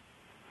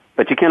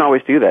 But you can't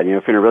always do that. If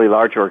you're in a really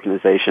large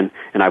organization,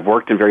 and I've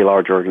worked in very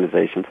large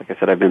organizations, like I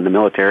said, I've been in the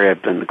military,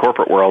 I've been in the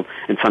corporate world,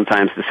 and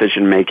sometimes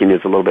decision making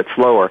is a little bit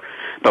slower.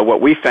 But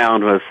what we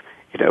found was,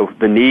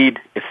 the need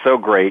is so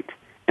great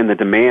and the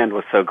demand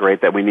was so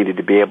great that we needed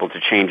to be able to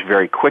change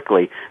very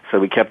quickly. So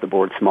we kept the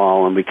board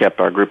small and we kept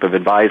our group of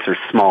advisors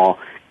small,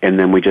 and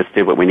then we just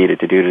did what we needed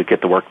to do to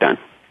get the work done.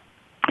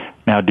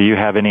 Now, do you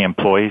have any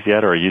employees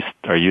yet, or are you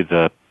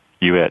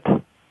it?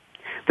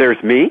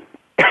 There's me.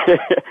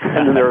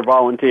 And then there are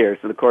volunteers.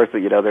 And of course,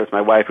 there's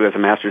my wife who has a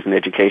master's in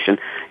education,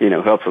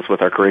 helps us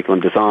with our curriculum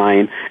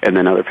design, and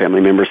then other family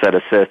members that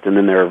assist. And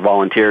then there are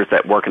volunteers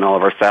that work in all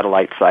of our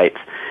satellite sites.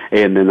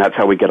 And then that's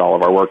how we get all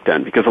of our work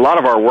done. Because a lot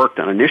of our work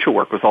done, initial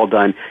work, was all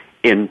done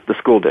in the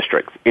school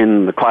districts,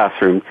 in the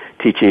classroom,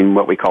 teaching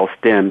what we call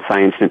STEM,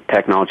 science,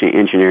 technology,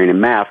 engineering,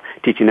 and math,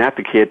 teaching that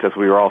to kids as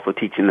we were also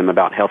teaching them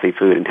about healthy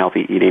food and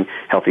healthy eating,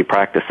 healthy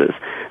practices.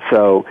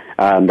 So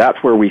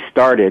that's where we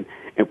started.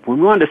 We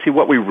wanted to see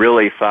what we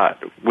really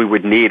thought we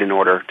would need in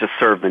order to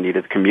serve the need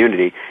of the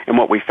community. And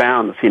what we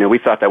found was, we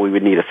thought that we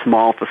would need a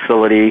small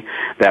facility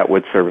that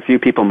would serve a few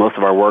people. Most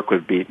of our work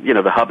would be,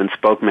 the hub and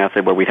spoke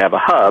method where we'd have a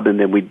hub and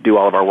then we'd do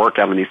all of our work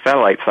out on these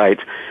satellite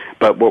sites.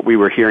 But what we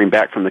were hearing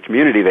back from the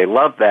community, they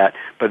loved that,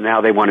 but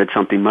now they wanted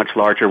something much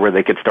larger where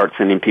they could start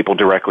sending people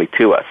directly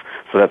to us.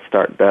 So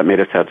that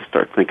made us have to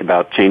start thinking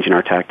about changing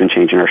our tact and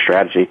changing our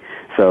strategy.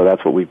 So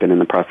that's what we've been in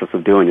the process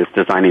of doing, is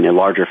designing a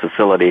larger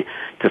facility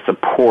to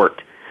support,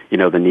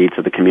 the needs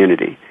of the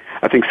community.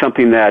 I think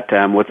something that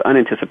was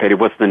unanticipated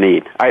was the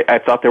need. I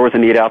thought there was a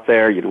need out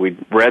there.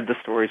 We'd read the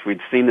stories,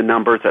 we'd seen the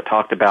numbers that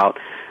talked about,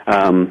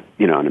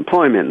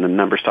 unemployment, and the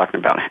numbers talking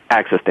about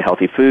access to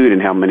healthy food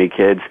and how many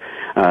kids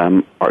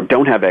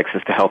don't have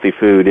access to healthy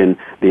food in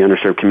the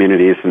underserved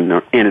communities in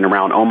and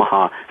around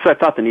Omaha. So I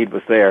thought the need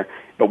was there.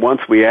 But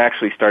once we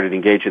actually started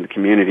engaging the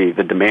community,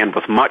 the demand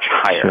was much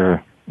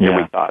higher than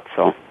we thought.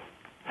 So.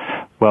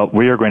 Well,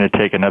 we are going to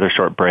take another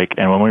short break,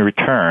 and when we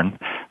return,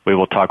 we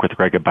will talk with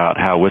Greg about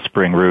how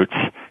Whispering Roots,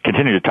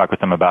 continue to talk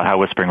with him about how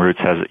Whispering Roots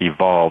has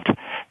evolved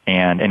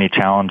and any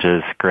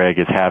challenges Greg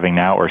is having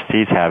now or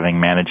sees having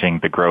managing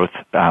the growth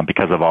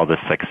because of all this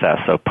success.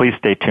 So please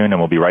stay tuned, and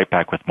we'll be right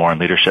back with more on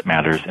Leadership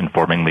Matters,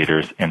 Informing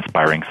Leaders,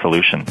 Inspiring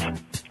Solutions.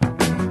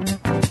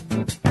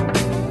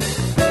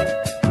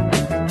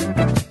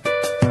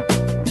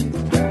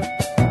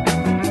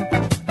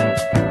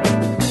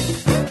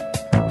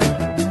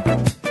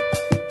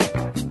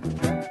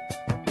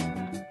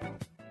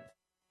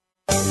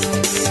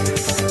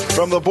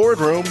 From the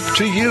boardroom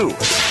to you,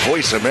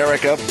 Voice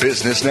America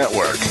Business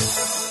Network.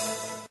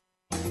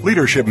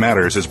 Leadership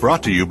Matters is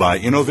brought to you by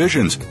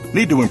InnoVisions.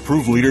 Need to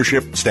improve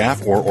leadership,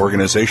 staff, or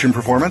organization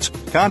performance?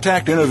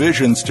 Contact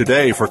InnoVisions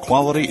today for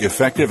quality,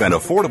 effective, and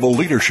affordable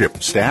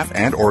leadership, staff,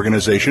 and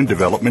organization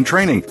development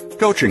training,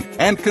 coaching,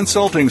 and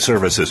consulting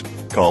services.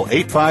 Call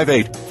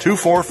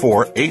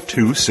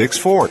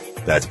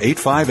 858-244-8264. That's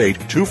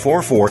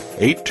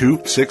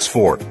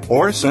 858-244-8264.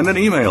 Or send an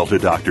email to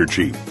Dr.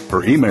 G.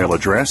 Her email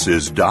address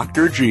is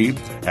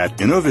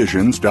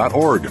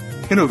drg@innovisions.org.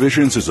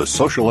 InnoVisions is a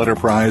social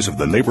enterprise of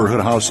the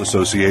Neighborhood House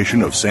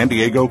Association of San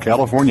Diego,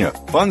 California.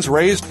 Funds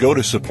raised go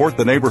to support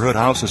the Neighborhood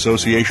House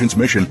Association's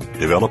mission,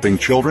 developing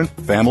children,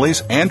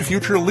 families, and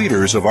future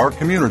leaders of our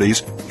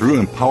communities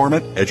through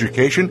empowerment,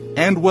 education,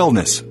 and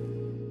wellness.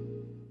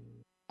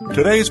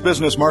 Today's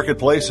business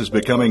marketplace is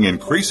becoming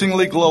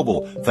increasingly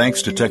global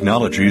thanks to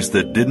technologies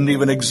that didn't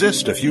even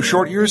exist a few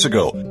short years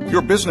ago.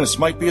 Your business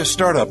might be a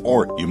startup,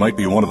 or you might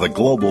be one of the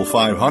Global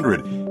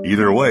 500.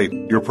 Either way,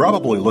 you're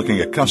probably looking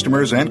at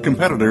customers and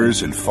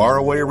competitors in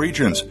faraway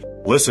regions.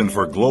 Listen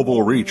for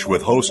Global Reach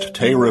with host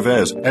Tay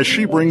Revez as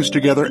she brings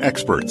together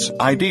experts,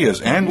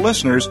 ideas, and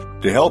listeners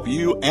to help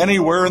you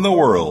anywhere in the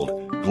world.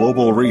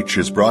 Global Reach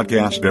is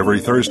broadcast every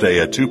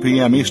Thursday at 2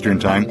 p.m. Eastern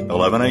Time,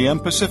 11 a.m.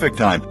 Pacific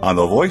Time on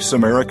the Voice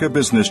America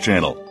Business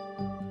Channel.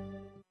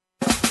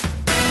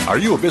 Are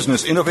you a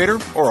business innovator,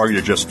 or are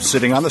you just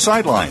sitting on the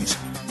sidelines?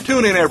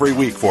 Tune in every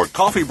week for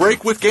Coffee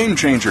Break with Game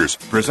Changers,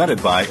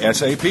 presented by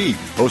SAP.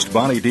 Host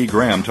Bonnie D.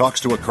 Graham talks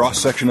to a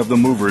cross-section of the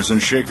movers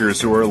and shakers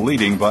who are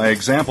leading by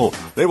example.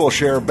 They will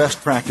share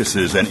best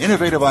practices and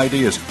innovative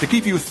ideas to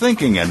keep you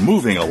thinking and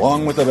moving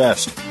along with the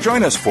best.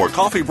 Join us for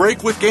Coffee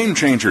Break with Game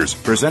Changers,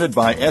 presented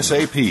by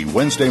SAP,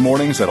 Wednesday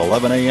mornings at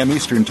 11 a.m.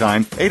 Eastern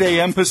Time, 8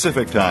 a.m.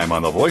 Pacific Time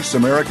on the Voice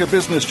America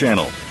Business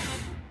Channel.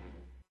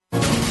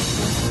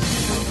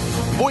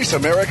 Voice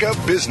America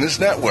Business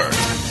Network,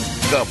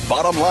 the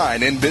bottom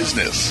line in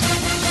business.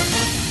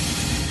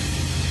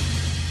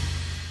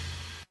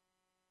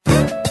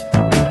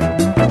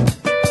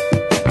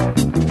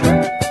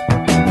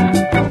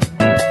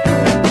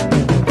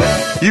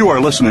 You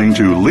are listening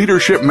to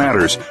Leadership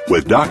Matters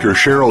with Dr.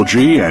 Cheryl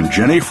G. and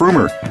Jenny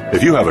Frumer.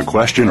 If you have a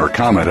question or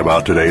comment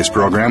about today's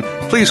program,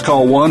 please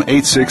call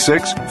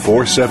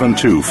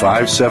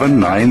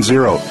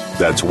 1-866-472-5790.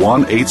 That's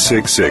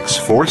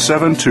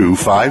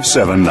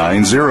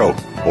 1-866-472-5790.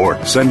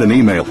 Or send an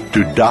email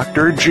to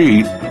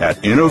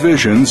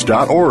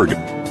drg@innovisions.org.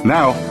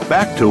 Now,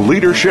 back to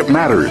Leadership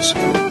Matters.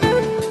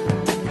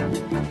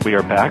 We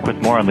are back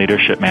with more on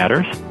Leadership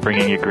Matters,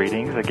 bringing you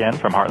greetings again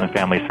from Heartland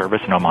Family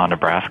Service in Omaha,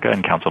 Nebraska,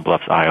 and Council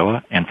Bluffs,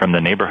 Iowa, and from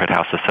the Neighborhood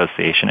House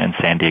Association in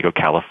San Diego,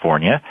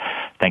 California.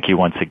 Thank you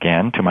once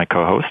again to my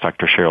co-host,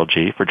 Dr. Cheryl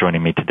G., for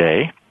joining me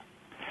today.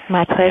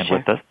 My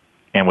pleasure.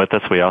 And with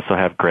us, we also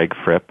have Greg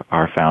Fripp,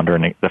 the founder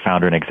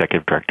and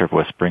executive director of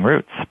Whispering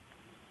Roots.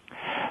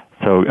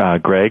 So,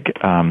 Greg,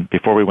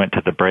 before we went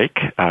to the break,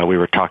 we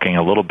were talking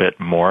a little bit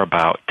more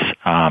about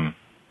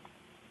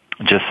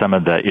just some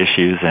of the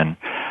issues and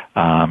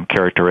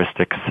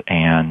characteristics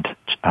and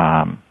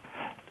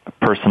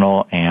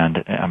personal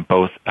and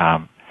both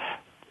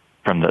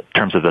from the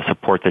terms of the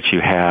support that you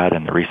had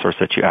and the resource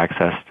that you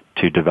accessed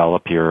to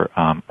develop your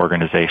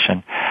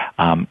organization.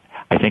 I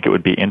think it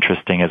would be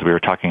interesting, as we were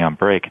talking on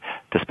break,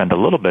 to spend a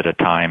little bit of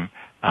time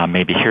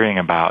maybe hearing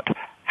about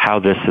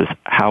how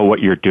what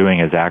you're doing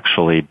is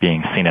actually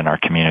being seen in our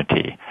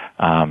community.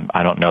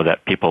 I don't know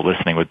that people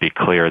listening would be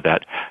clear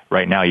that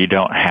right now you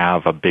don't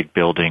have a big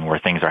building where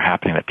things are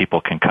happening that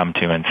people can come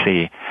to and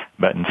see,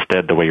 but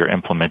instead the way you're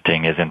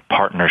implementing is in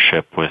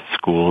partnership with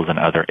schools and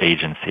other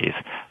agencies.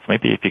 So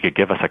maybe if you could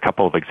give us a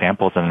couple of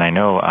examples, and I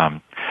know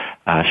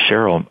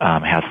Cheryl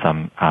has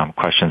some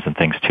questions and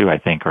things too, I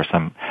think, or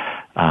some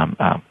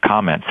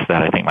comments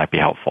that I think might be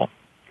helpful.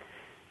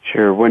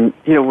 Sure. When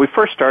we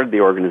first started the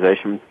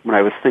organization, when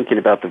I was thinking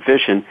about the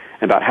vision,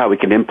 about how we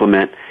could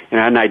implement, I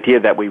had an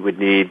idea that we would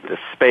need the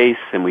space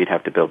and we'd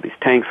have to build these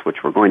tanks,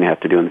 which we're going to have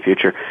to do in the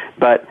future.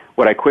 But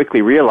what I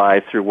quickly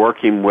realized through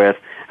working with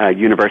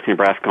University of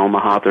Nebraska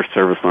Omaha, their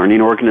service learning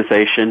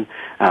organization,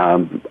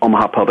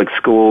 Omaha Public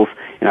Schools,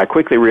 I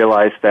quickly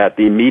realized that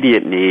the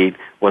immediate need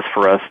was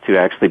for us to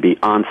actually be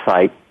on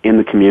site in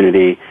the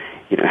community,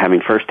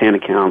 having firsthand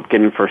accounts,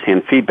 getting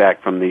firsthand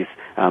feedback from these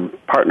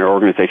partner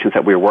organizations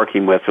that we were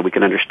working with so we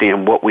could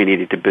understand what we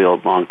needed to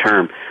build long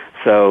term.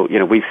 So,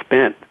 we've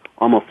spent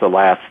almost the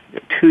last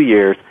 2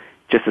 years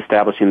just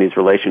establishing these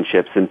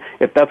relationships. And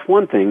if that's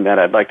one thing that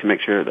I'd like to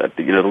make sure that,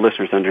 the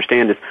listeners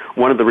understand is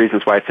one of the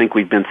reasons why I think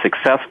we've been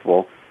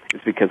successful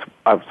is because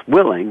I was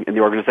willing, and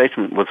the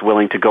organization was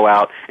willing to go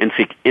out and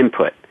seek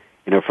input,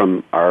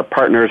 from our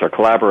partners, our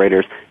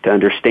collaborators, to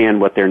understand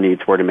what their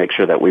needs were to make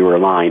sure that we were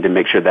aligned and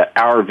make sure that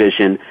our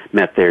vision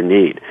met their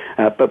need.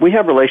 But we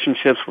have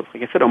relationships with,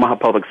 like I said, Omaha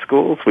Public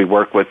Schools. We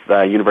work with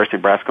University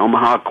of Nebraska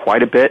Omaha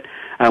quite a bit.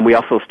 We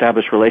also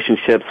establish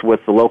relationships with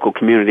the local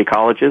community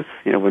colleges.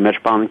 With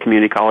Metropolitan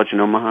Community College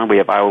in Omaha. We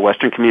have Iowa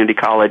Western Community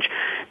College.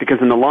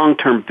 Because in the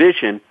long-term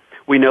vision,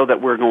 we know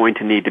that we're going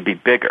to need to be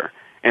bigger.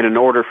 And in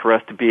order for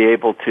us to be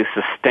able to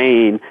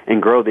sustain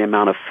and grow the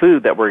amount of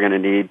food that we're going to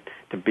need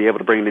to be able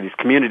to bring to these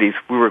communities,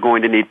 we were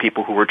going to need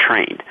people who were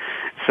trained.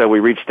 So we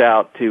reached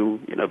out to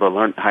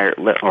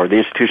the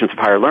institutions of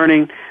higher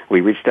learning.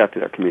 We reached out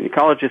to our community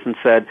colleges and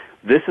said,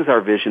 this is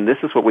our vision. This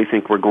is what we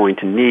think we're going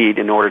to need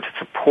in order to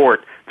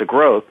support the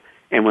growth.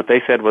 And what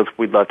they said was,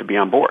 we'd love to be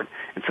on board.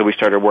 And so we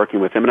started working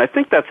with them. And I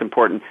think that's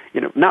important.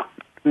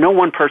 No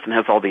one person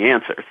has all the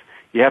answers.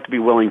 You have to be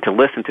willing to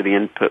listen to the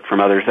input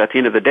from others. At the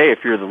end of the day, if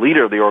you're the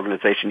leader of the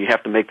organization, you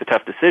have to make the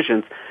tough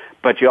decisions,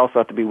 but you also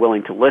have to be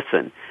willing to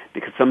listen,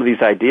 because some of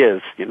these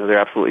ideas, they're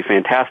absolutely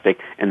fantastic,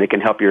 and they can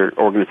help your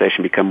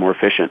organization become more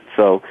efficient.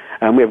 So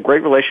we have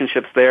great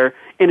relationships there.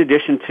 In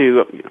addition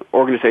to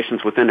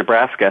organizations within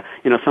Nebraska,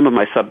 some of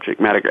my subject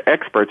matter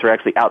experts are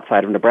actually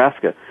outside of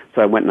Nebraska.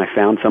 So I went and I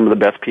found some of the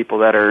best people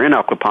that are in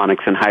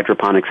aquaponics and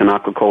hydroponics and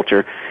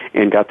aquaculture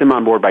and got them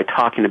on board by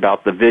talking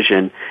about the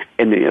vision.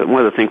 And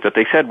one of the things that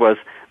they said was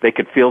they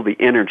could feel the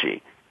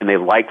energy, and they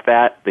liked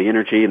that, the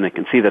energy, and they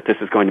can see that this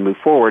is going to move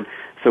forward.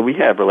 So we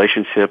have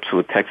relationships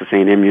with Texas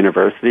A&M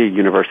University,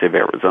 University of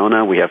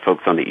Arizona. We have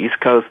folks on the East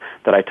Coast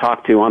that I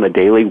talk to on a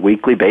daily,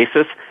 weekly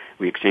basis.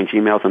 We exchange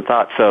emails and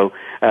thoughts. So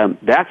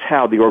that's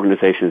how the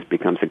organization has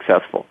become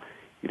successful.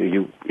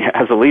 You,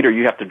 as a leader,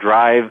 you have to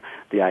drive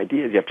the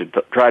ideas. You have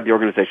to drive the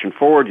organization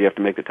forward. You have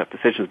to make the tough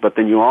decisions. But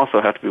then you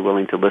also have to be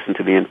willing to listen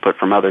to the input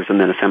from others and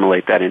then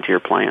assimilate that into your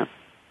plan.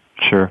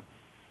 Sure.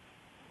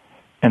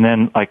 And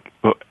then,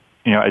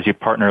 as you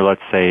partner,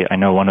 let's say, I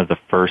know one of the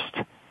first,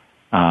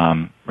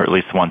 or at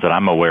least ones that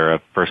I'm aware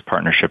of, first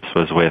partnerships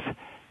was with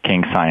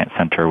King Science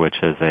Center,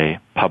 which is a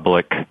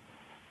public,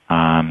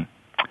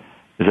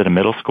 is it a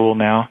middle school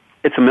now?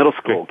 It's a middle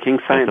school. King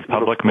Science. It's a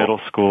public middle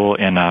school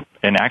in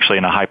actually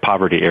in a high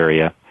poverty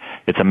area.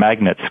 It's a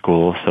magnet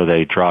school, so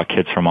they draw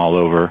kids from all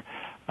over.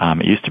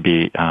 It used to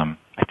be, I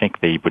think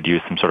they would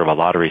use some sort of a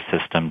lottery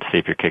system to see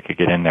if your kid could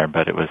get in there,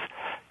 but it was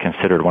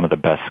considered one of the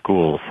best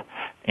schools.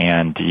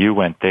 And you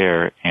went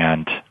there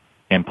and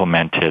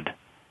implemented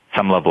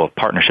some level of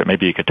partnership.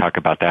 Maybe you could talk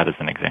about that as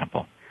an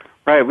example.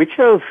 Right. We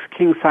chose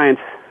King Science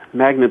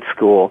Magnet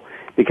School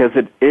because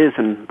it is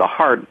in the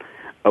heart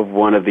of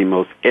one of the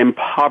most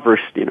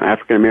impoverished,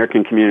 African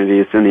American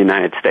communities in the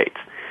United States.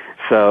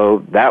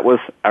 So that was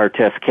our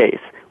test case.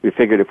 We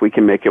figured if we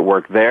can make it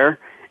work there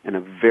in a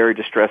very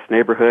distressed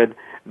neighborhood,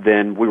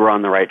 then we were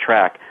on the right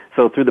track.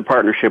 So through the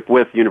partnership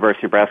with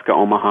University of Nebraska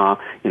Omaha,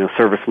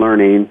 Service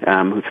Learning,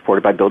 who's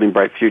supported by Building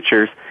Bright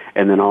Futures,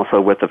 and then also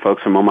with the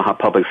folks from Omaha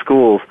Public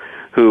Schools,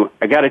 who,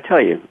 I got to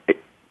tell you,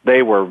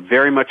 they were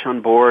very much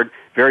on board,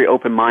 very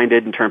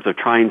open-minded in terms of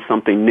trying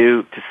something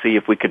new to see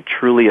if we could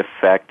truly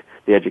affect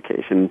the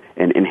education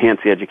and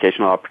enhance the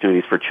educational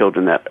opportunities for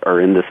children that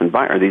are in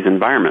these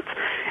environments.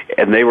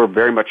 And they were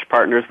very much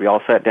partners. We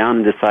all sat down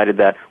and decided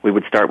that we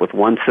would start with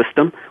one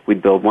system.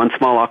 We'd build one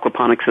small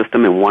aquaponics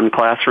system in one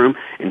classroom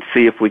and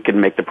see if we could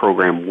make the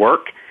program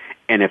work.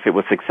 And if it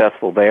was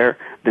successful there,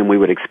 then we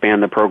would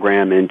expand the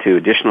program into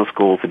additional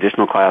schools,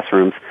 additional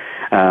classrooms.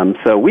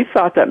 So we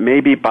thought that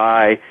maybe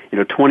by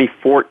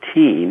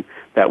 2014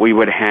 that we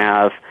would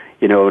have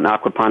an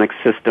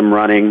aquaponics system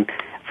running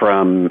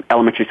from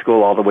elementary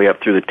school all the way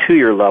up through the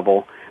 2-year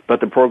level. But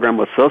the program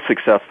was so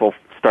successful,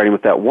 starting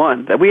with that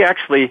one, that we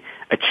actually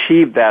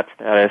achieved that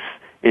status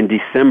in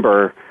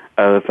December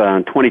of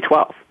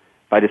 2012.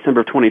 By December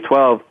of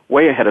 2012,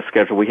 way ahead of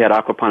schedule, we had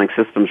aquaponics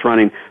systems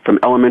running from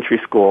elementary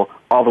school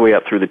all the way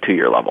up through the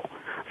 2-year level.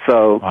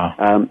 So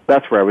wow.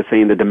 That's where I was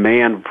saying the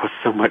demand was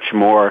so much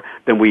more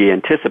than we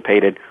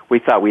anticipated. We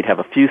thought we'd have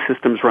a few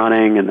systems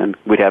running, and then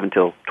we'd have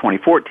until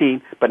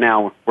 2014, but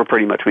now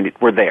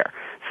we're there.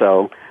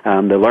 So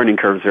the learning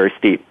curve is very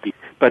steep.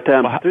 But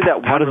through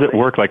that, how does it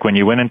work? Like when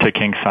you went into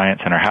King Science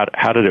Center,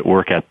 how did it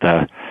work at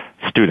the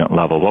student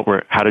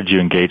level? How did you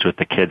engage with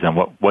the kids, and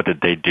what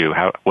did they do?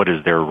 What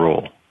is their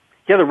role?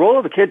 Yeah, the role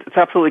of the kids is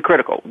absolutely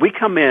critical. We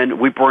come in,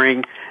 we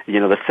bring,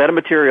 the set of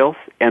materials,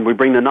 and we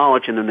bring the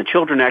knowledge, and then the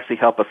children actually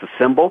help us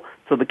assemble.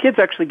 So the kids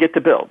actually get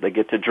to build. They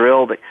get to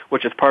drill,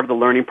 which is part of the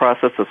learning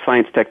process of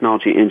science,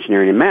 technology,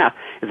 engineering, and math.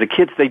 Is the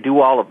kids, they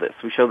do all of this.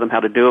 We show them how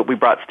to do it. We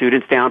brought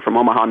students down from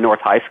Omaha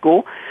North High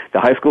School.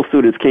 The high school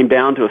students came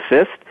down to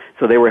assist,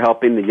 so they were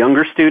helping the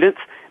younger students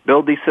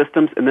build these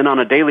systems, and then on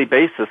a daily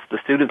basis, the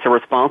students are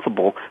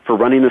responsible for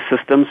running the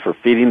systems, for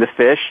feeding the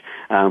fish,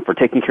 for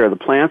taking care of the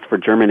plants, for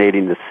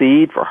germinating the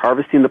seed, for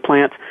harvesting the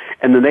plants,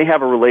 and then they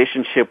have a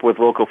relationship with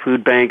local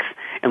food banks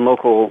and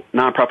local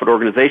nonprofit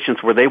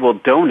organizations where they will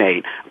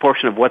donate a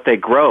portion of what they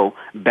grow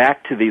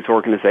back to these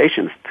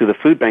organizations, to the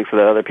food banks, so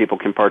that other people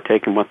can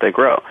partake in what they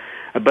grow.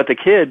 But the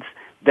kids,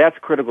 that's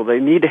critical. They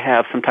need to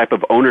have some type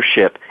of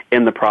ownership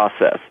in the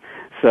process.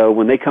 So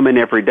when they come in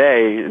every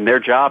day and their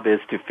job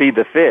is to feed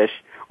the fish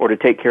or to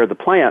take care of the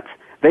plants,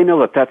 they know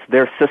that that's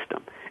their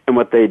system. And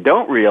what they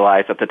don't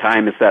realize at the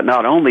time is that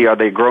not only are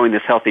they growing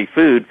this healthy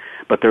food,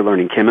 but they're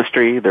learning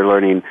chemistry, they're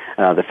learning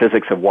the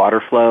physics of water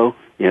flow,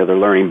 they're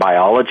learning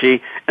biology,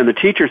 and the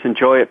teachers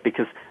enjoy it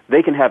because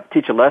they can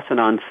teach a lesson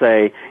on,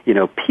 say,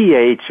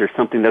 pH or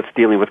something that's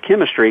dealing with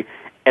chemistry,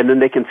 and then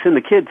they can send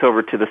the kids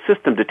over to the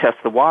system to test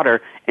the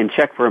water and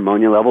check for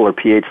ammonia level or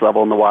pH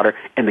level in the water,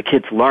 and the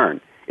kids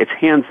learn. It's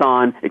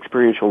hands-on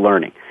experiential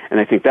learning. And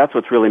I think that's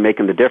what's really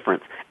making the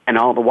difference. And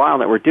all the while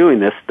that we're doing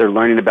this, they're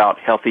learning about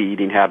healthy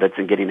eating habits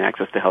and getting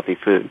access to healthy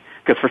food.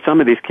 Because for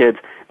some of these kids,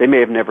 they may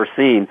have never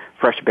seen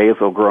fresh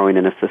basil growing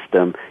in a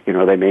system.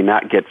 They may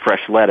not get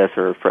fresh lettuce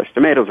or fresh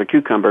tomatoes or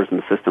cucumbers, and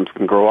the systems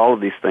can grow all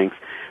of these things.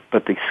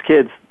 But these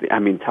kids,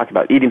 talk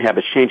about eating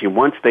habits changing.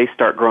 Once they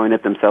start growing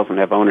it themselves and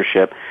have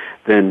ownership,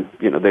 then,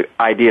 the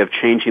idea of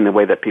changing the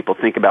way that people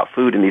think about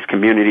food in these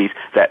communities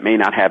that may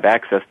not have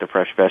access to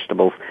fresh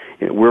vegetables,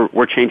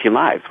 we're changing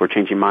lives. We're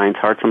changing minds,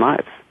 hearts, and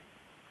lives.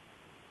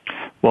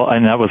 Well,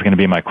 and that was going to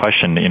be my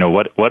question.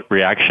 What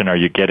reaction are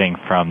you getting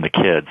from the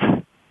kids?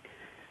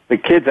 The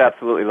kids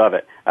absolutely love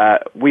it.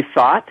 We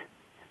thought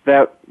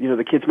that,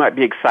 the kids might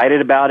be excited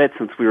about it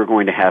since we were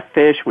going to have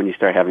fish when you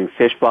start having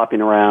fish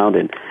flopping around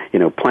and,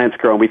 plants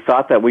growing. We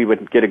thought that we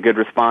would get a good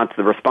response.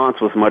 The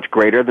response was much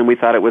greater than we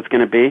thought it was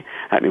going to be.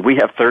 We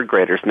have third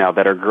graders now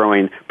that are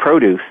growing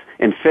produce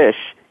and fish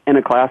in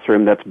a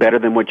classroom that's better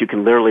than what you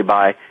can literally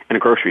buy in a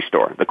grocery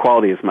store. The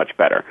quality is much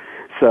better.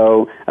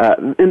 So,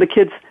 and the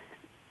kids,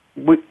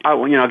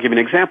 I'll give you an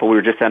example. We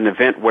were just at an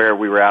event where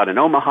we were out in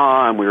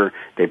Omaha, and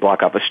they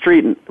block off a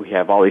street, and we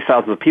have all these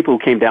thousands of people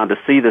who came down to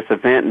see this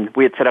event, and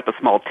we had set up a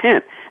small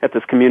tent at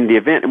this community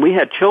event, and we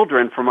had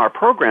children from our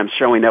programs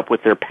showing up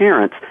with their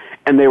parents,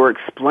 and they were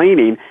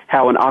explaining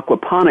how an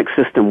aquaponics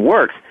system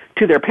works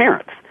to their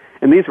parents.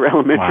 And these were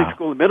elementary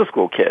school and middle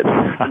school kids.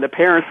 And the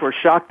parents were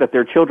shocked that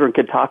their children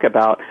could talk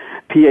about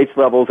pH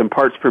levels and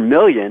parts per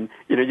million.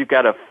 You've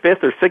got a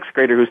 5th or 6th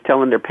grader who's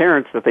telling their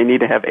parents that they need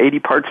to have 80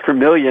 parts per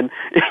million,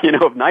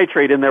 of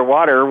nitrate in their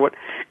water.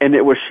 And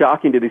it was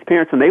shocking to these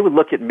parents. And they would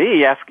look at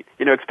me,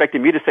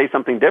 expecting me to say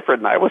something different.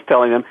 And I was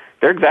telling them,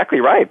 they're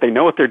exactly right. They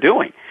know what they're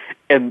doing.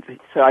 And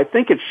so I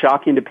think it's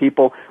shocking to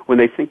people when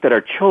they think that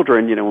our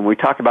children, when we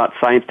talk about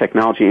science,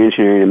 technology,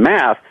 engineering, and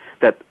math,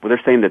 that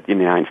they're saying that the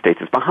United States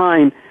is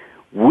behind.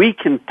 We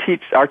can teach,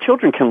 our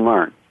children can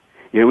learn.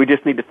 We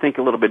just need to think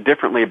a little bit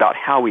differently about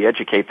how we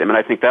educate them. And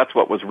I think that's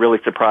what was really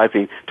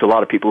surprising to a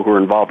lot of people who are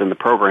involved in the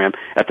program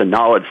at the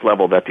knowledge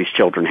level that these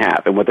children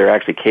have and what they're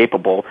actually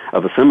capable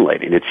of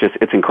assimilating.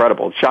 It's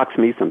incredible. It shocks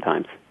me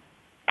sometimes.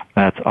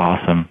 That's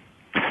awesome.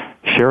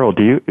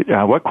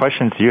 Cheryl, what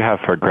questions do you have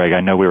for Greg?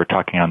 I know we were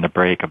talking on the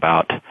break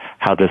about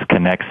how this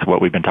connects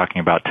what we've been talking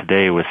about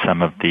today with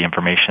some of the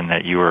information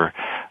that you were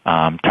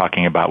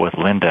talking about with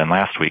Linda in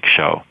last week's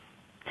show.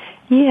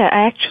 Yeah,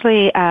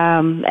 actually,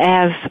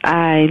 as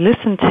I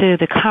listen to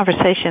the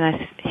conversation,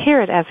 I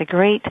hear it as a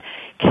great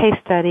case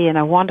study and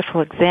a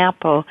wonderful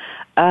example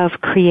of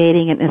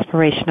creating an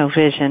inspirational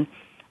vision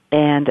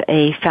and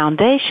a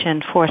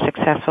foundation for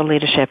successful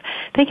leadership.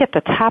 I think at the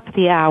top of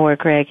the hour,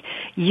 Greg,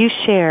 you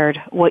shared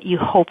what you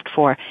hoped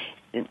for.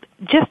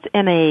 Just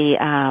in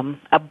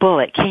a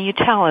bullet, can you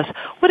tell us,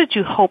 what did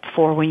you hope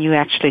for when you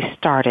actually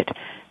started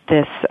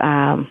this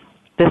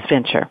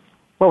venture?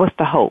 What was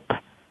the hope?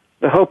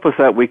 The hope was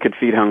that we could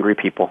feed hungry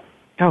people.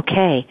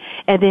 Okay.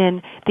 And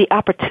then the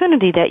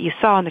opportunity that you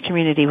saw in the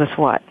community was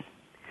what?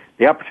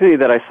 The opportunity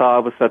that I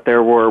saw was that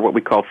there were what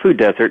we call food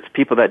deserts,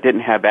 people that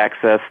didn't have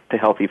access to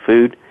healthy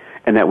food,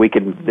 and that we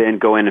could then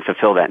go in and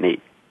fulfill that need.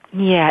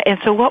 Yeah, and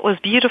so what was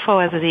beautiful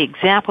as the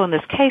example in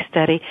this case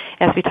study,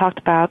 as we talked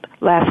about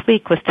last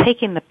week, was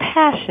taking the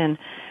passion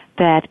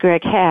that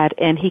Greg had,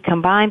 and he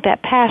combined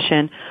that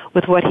passion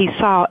with what he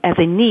saw as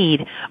a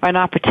need or an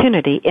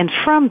opportunity, and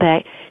from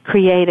that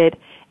created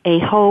a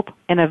hope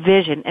and a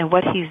vision. And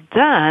what he's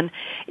done,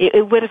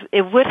 it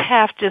would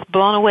have just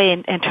blown away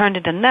and turned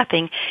into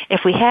nothing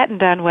if we hadn't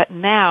done what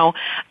now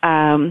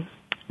John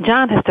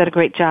has done a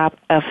great job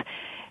of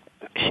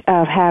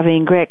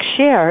having Greg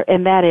share,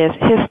 and that is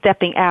his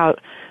stepping out,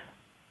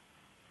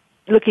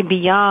 looking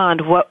beyond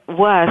what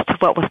was to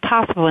what was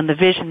possible in the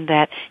vision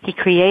that he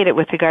created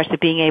with regards to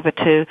being able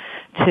to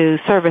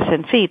service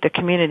and feed the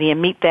community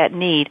and meet that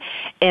need.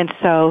 And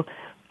so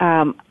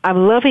I'm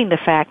loving the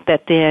fact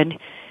that then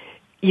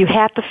you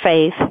had the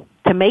faith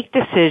to make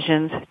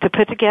decisions, to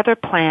put together a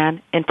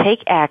plan and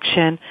take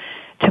action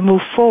to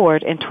move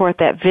forward and toward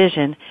that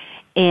vision.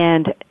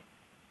 And,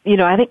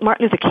 I think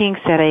Martin Luther King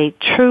said a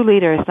true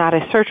leader is not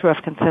a searcher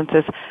of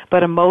consensus,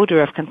 but a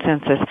molder of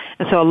consensus.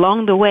 And so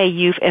along the way,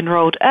 you've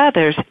enrolled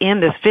others in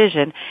this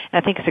vision. And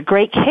I think it's a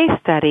great case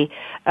study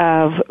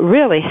of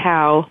really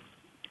how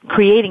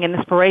creating an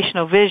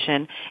inspirational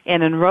vision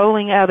and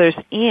enrolling others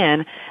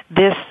in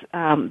this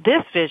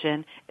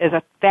vision is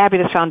a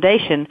fabulous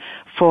foundation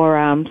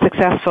for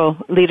successful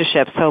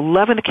leadership. So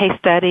loving the case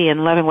study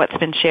and loving what's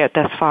been shared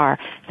thus far.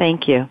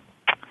 Thank you.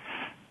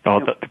 Oh,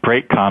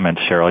 great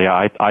comments, Cheryl.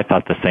 Yeah, I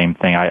thought the same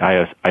thing.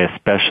 I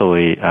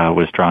especially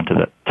was drawn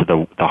to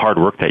the hard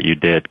work that you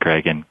did,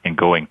 Greg, in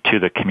going to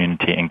the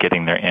community and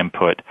getting their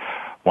input.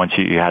 Once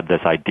you had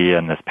this idea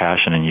and this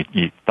passion and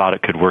you thought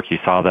it could work, you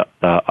saw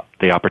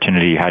the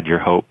opportunity, you had your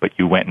hope, but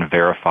you went and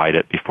verified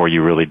it before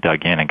you really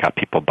dug in and got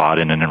people bought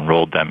in and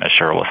enrolled them, as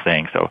Cheryl was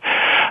saying. So,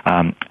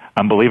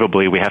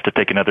 unbelievably, we have to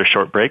take another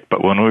short break,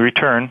 but when we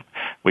return,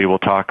 we will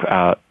talk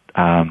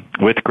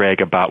with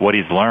Greg about what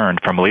he's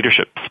learned from a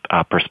leadership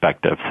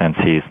perspective since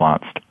he's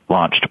launched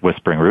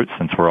Whispering Roots,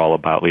 since we're all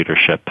about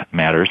Leadership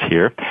Matters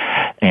here.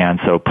 And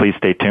so please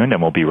stay tuned,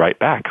 and we'll be right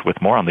back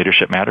with more on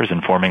Leadership Matters,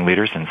 Informing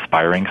Leaders,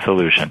 Inspiring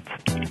Solutions.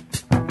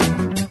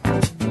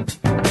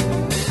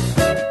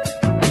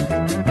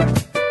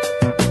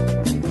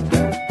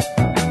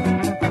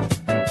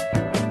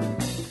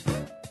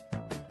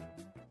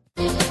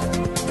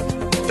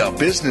 The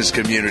business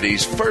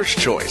community's first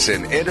choice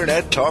in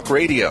Internet Talk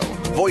Radio.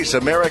 Voice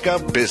America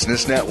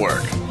Business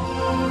Network.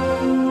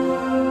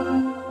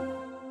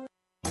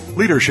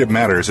 Leadership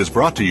Matters is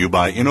brought to you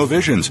by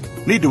Innovisions.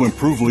 Need to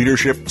improve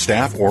leadership,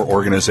 staff, or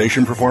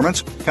organization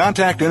performance?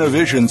 Contact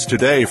Innovisions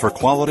today for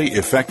quality,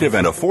 effective,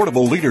 and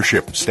affordable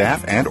leadership,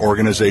 staff, and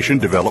organization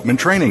development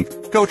training,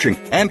 coaching,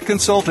 and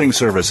consulting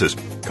services.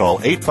 Call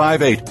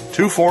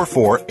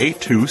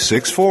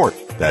 858-244-8264.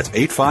 That's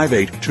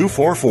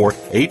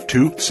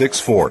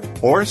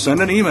 858-244-8264. Or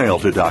send an email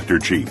to Dr.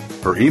 G.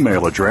 Her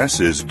email address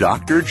is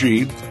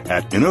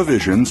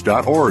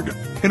drg@innovisions.org.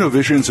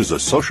 Innovisions is a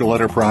social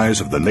enterprise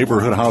of the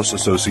Neighborhood House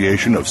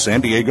Association of San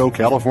Diego,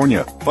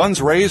 California.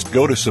 Funds raised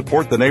go to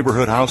support the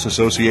Neighborhood House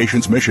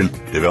Association's mission,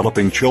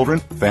 developing children,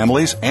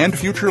 families, and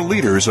future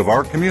leaders of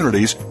our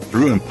communities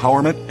through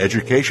empowerment,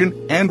 education,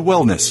 and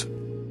wellness.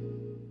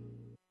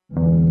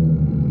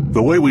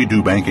 The way we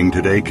do banking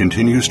today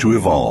continues to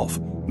evolve.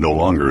 No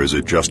longer is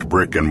it just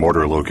brick and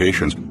mortar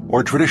locations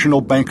or traditional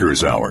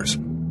banker's hours.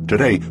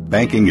 Today,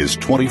 banking is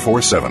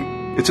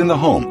 24/7. It's in the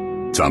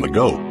home. It's on the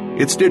go.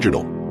 It's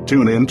digital.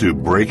 Tune in to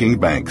Breaking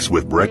Banks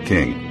with Brett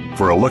King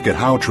for a look at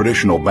how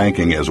traditional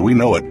banking as we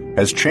know it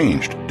has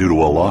changed due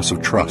to a loss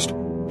of trust,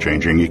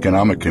 changing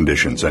economic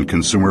conditions and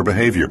consumer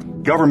behavior,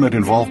 government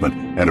involvement,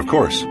 and of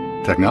course,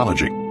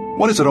 technology.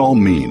 What does it all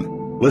mean?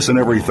 Listen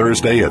every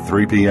Thursday at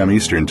 3 p.m.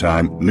 Eastern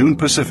Time, noon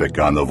Pacific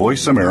on the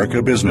Voice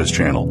America Business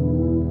Channel.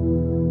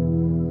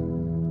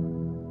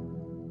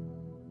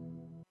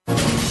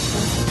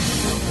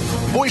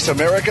 Voice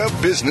America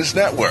Business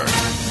Network.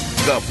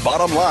 The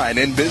bottom line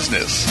in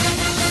business.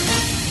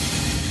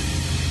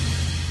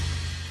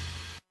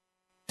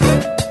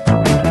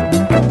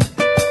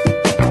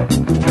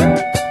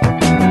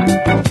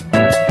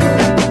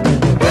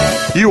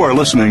 You are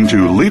listening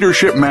to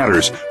Leadership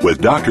Matters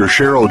with Dr.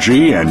 Cheryl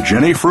G. and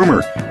Jenny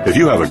Frumer. If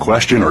you have a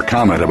question or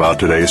comment about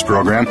today's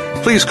program,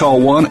 please call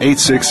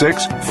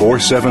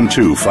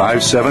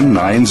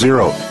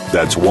 1-866-472-5790.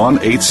 That's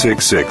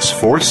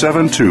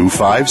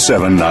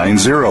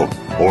 1-866-472-5790.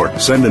 Or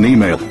send an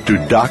email to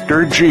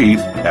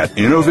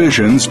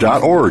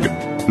drg@innovisions.org.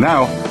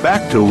 Now,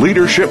 back to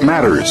Leadership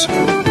Matters.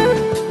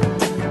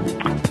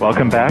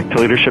 Welcome back to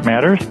Leadership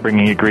Matters,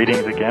 bringing you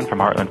greetings again from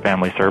Heartland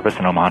Family Service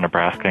in Omaha,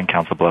 Nebraska, and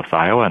Council Bluffs,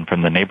 Iowa, and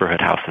from the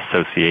Neighborhood House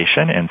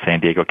Association in San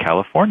Diego,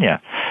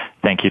 California.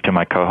 Thank you to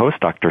my co-host,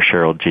 Dr.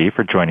 Cheryl G.,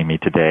 for joining me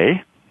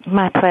today.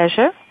 My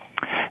pleasure.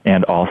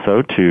 And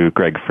also to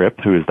Greg Fripp,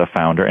 who is the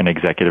founder and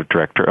executive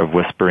director of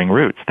Whispering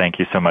Roots. Thank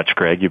you so much,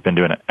 Greg. You've been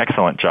doing an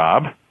excellent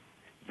job.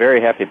 Very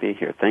happy to be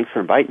here. Thanks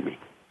for inviting me.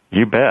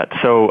 You bet.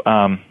 So,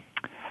 one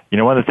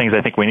of the things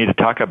I think we need to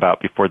talk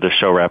about before the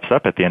show wraps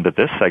up at the end of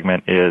this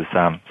segment is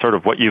sort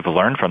of what you've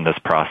learned from this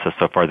process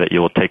so far that you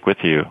will take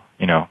with you,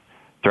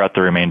 throughout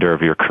the remainder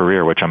of your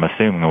career, which I'm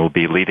assuming will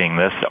be leading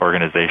this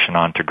organization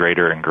on to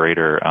greater and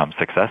greater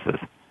successes.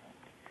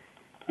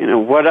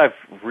 What I've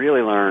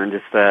really learned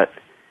is that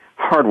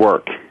hard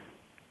work,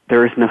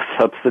 there is no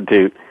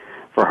substitute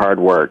for hard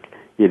work.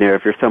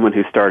 If you're someone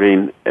who's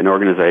starting an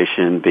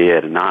organization, be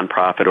it a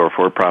nonprofit or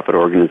for-profit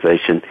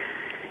organization,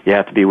 you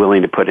have to be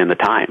willing to put in the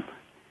time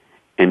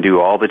and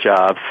do all the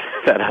jobs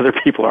that other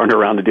people aren't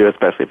around to do,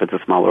 especially if it's a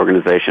small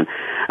organization.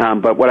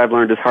 But what I've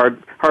learned is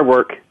hard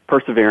work,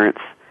 perseverance,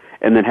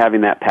 and then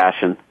having that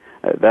passion.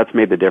 That's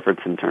made the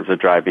difference in terms of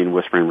driving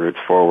Whispering Roots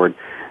forward.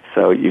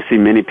 So you see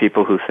many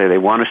people who say they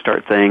want to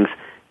start things,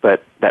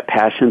 but that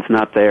passion's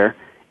not there.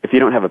 If you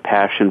don't have a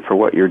passion for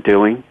what you're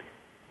doing,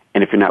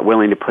 and if you're not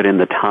willing to put in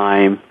the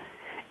time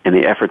and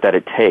the effort that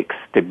it takes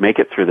to make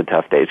it through the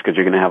tough days, because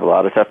you're going to have a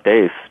lot of tough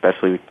days,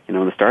 especially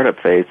in the startup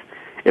phase,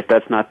 if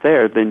that's not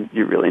there, then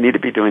you really need to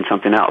be doing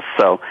something else.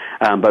 So,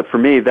 but for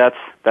me, that's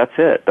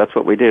it. That's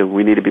what we do.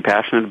 We need to be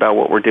passionate about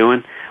what we're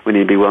doing. We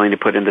need to be willing to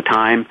put in the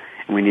time,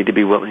 and we need to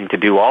be willing to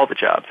do all the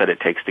jobs that it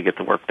takes to get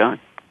the work done.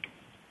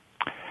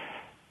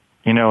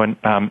 And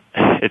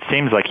it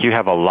seems like you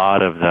have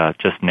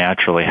just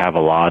naturally have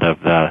a lot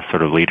of the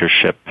sort of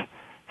leadership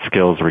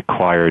skills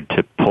required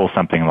to pull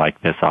something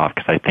like this off,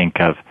 because I think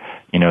of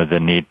the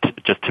need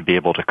just to be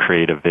able to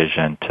create a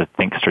vision, to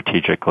think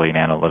strategically and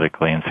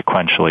analytically and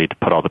sequentially, to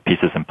put all the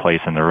pieces in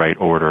place in the right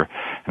order.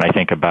 And I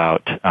think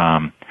about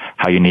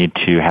how you need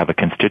to have a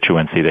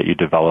constituency that you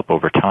develop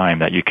over time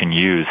that you can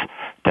use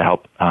to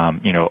help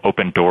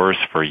open doors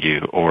for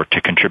you or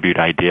to contribute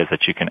ideas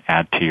that you can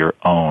add to your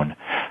own.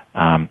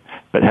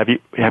 But have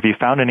you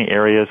found any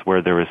areas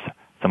where there was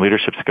some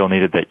leadership skill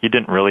needed that you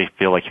didn't really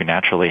feel like you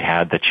naturally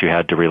had, that you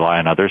had to rely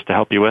on others to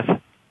help you with?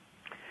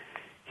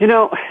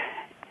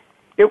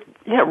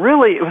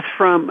 It was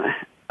from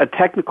a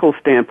technical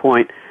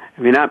standpoint.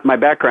 I mean, my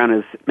background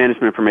is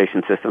management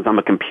information systems. I'm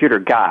a computer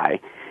guy,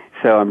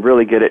 so I'm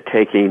really good at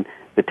taking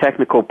the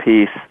technical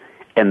piece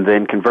and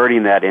then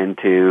converting that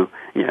into,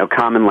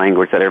 common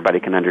language that everybody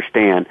can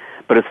understand.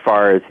 But as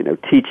far as,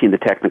 teaching the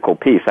technical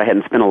piece, I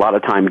hadn't spent a lot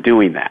of time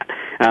doing that.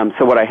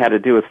 So what I had to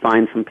do is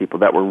find some people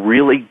that were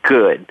really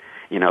good,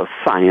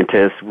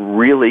 scientists,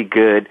 really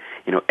good,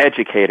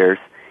 educators,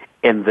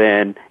 and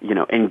then,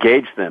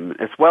 engage them,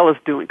 as well as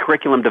doing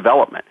curriculum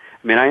development.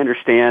 I mean, I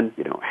understand,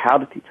 how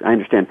to teach. I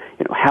understand,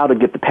 how to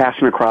get the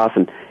passion across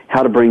and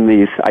how to bring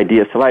these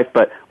ideas to life.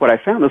 But what I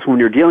found is when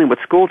you're dealing with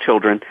school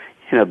children,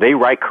 they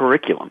write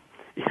curriculum.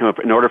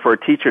 In order for a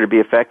teacher to be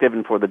effective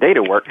and for the day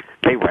to work,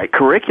 they write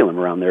curriculum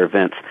around their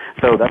events.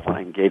 So that's why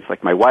I engage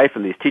like my wife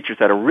and these teachers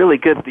that are really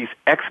good, these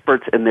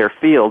experts in their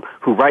field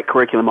who write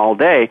curriculum all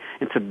day.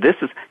 And so this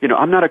is,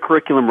 I'm not a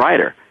curriculum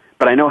writer,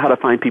 but I know how to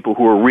find people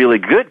who are really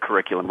good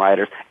curriculum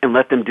writers and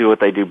let them do what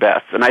they do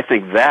best. And I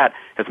think that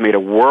has made a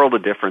world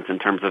of difference in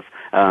terms of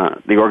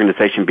the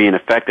organization being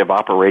effective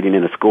operating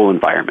in a school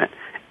environment.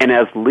 And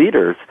as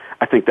leaders,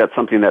 I think that's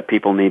something that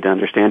people need to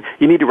understand.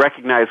 You need to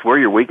recognize where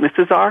your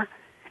weaknesses are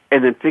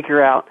and then figure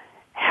out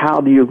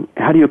how do you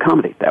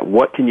accommodate that?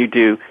 What can you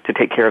do to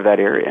take care of that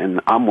area?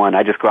 And I'm one,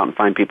 I just go out and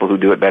find people who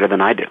do it better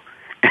than I do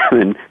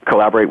and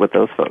collaborate with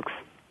those folks.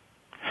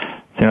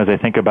 So, as I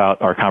think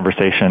about our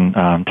conversation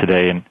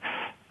today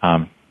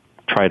and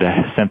try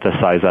to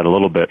synthesize that a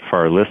little bit for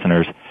our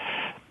listeners,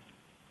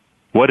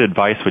 what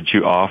advice would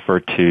you offer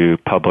to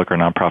public or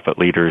nonprofit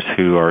leaders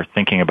who are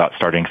thinking about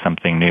starting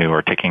something new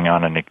or taking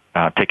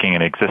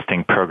an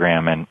existing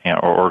program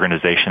or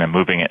organization and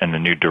moving it in a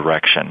new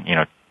direction?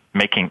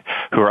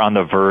 Who are on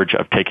the verge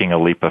of taking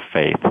a leap of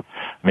faith.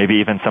 Maybe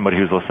even somebody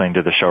who's listening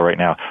to the show right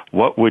now.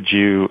 What would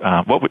you?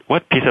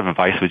 What piece of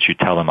advice would you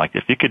tell them? Like,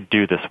 if you could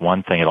do this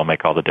one thing, it'll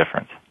make all the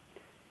difference.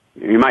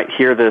 You might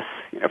hear this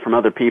from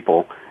other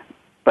people,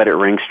 but it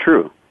rings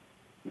true.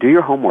 Do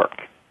your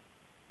homework.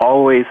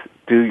 Always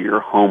do your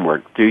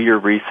homework. Do your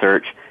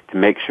research to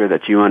make sure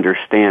that you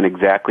understand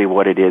exactly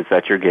what it is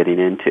that you're getting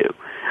into.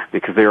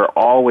 Because there are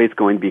always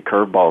going to be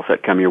curveballs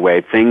that come your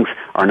way. Things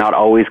are not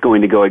always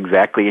going to go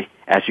exactly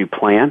as you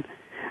plan.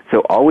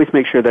 So always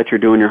make sure that you're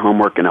doing your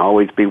homework and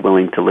always be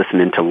willing to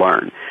listen and to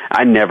learn.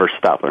 I never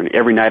stop learning.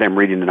 Every night I'm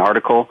reading an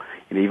article,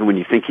 and even when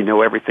you think you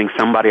know everything,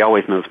 somebody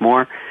always knows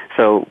more.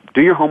 So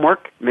do your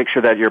homework, make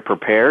sure that you're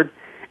prepared,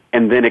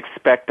 and then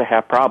expect to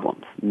have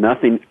problems.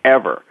 Nothing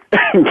ever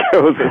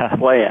goes as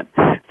planned.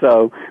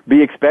 So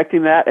be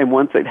expecting that, and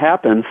once it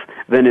happens,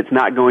 then it's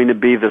not going to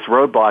be this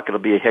roadblock. It'll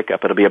be a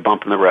hiccup. It'll be a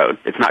bump in the road.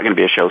 It's not going to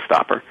be a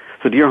showstopper.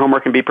 So do your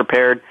homework and be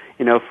prepared,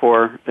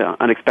 for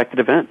unexpected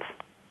events.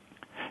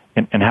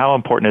 And how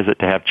important is it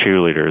to have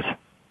cheerleaders?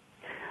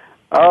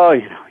 Oh,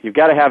 you've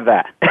got to have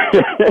that.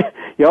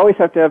 You always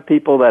have to have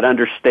people that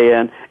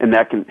understand and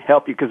that can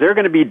help you, because there are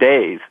going to be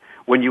days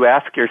when you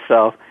ask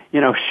yourself,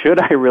 should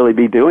I really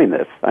be doing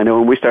this? I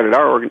know when I started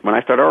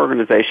our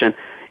organization,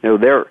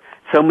 there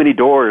so many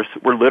doors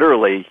were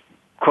literally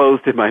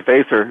closed in my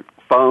face, or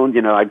phone,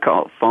 I'd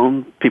call it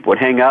phone. People would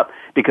hang up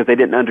because they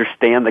didn't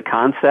understand the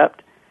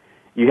concept.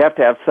 You have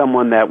to have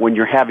someone that when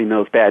you're having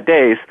those bad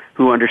days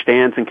who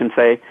understands and can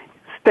say,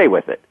 stay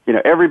with it.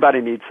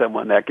 Everybody needs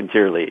someone that can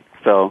cheerlead.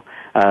 So,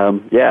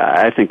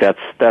 I think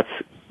that's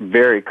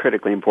very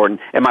critically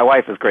important. And my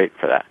wife is great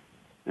for that.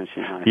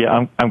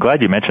 Yeah, I'm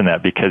glad you mentioned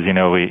that, because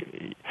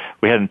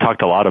we hadn't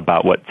talked a lot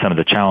about what some of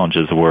the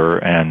challenges were,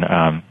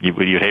 and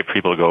you'd hate for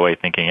people to go away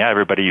thinking,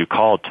 everybody you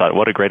called thought,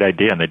 what a great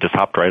idea, and they just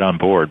hopped right on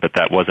board, but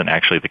that wasn't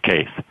actually the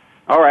case.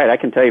 All right, I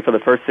can tell you for the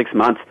first 6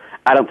 months,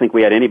 I don't think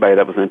we had anybody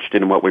that was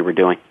interested in what we were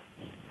doing.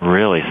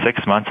 Really?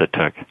 6 months it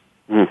took?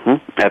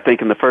 Mm-hmm. I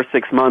think in the first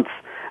 6 months,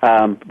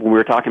 when we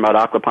were talking about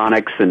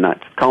aquaponics and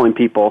calling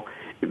people,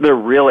 there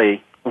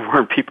really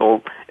weren't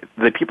people.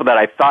 The people that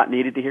I thought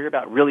needed to hear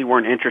about really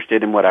weren't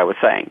interested in what I was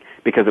saying,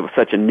 because it was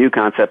such a new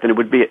concept, and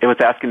it was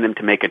asking them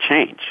to make a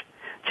change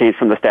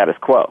from the status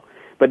quo.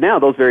 But now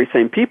those very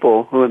same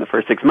people who in the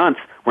first 6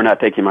 months were not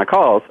taking my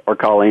calls are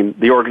calling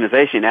the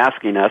organization,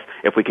 asking us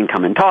if we can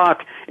come and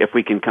talk, if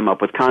we can come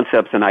up with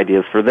concepts and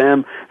ideas for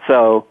them.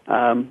 So,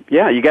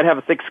 you got to have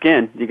a thick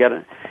skin. You got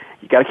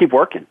to keep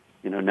working.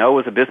 No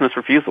is a business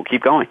refusal.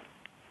 Keep going.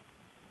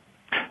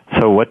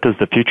 So what does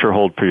the future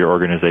hold for your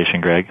organization,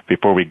 Greg,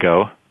 before we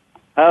go?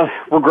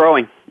 We're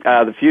growing.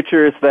 The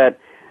future is that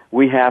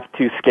we have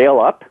to scale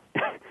up,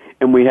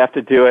 and we have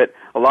to do it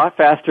a lot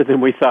faster than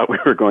we thought we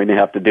were going to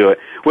have to do it,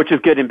 which is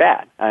good and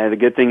bad. The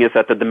good thing is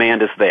that the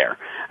demand is there.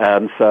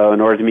 So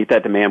in order to meet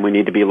that demand, we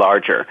need to be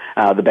larger.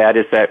 The bad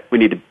is that we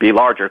need to be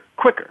larger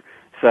quicker.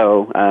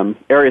 So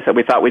areas that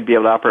we thought we'd be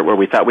able to operate, where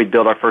we thought we'd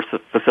build our first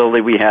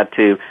facility, we had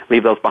to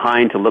leave those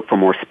behind to look for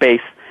more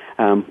space.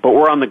 But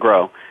we're on the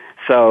grow.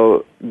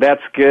 So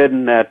that's good,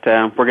 and that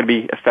we're going to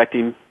be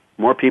affecting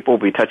more people,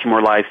 we'll be touching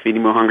more lives,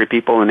 feeding more hungry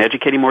people, and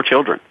educating more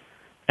children.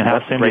 And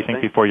how soon do you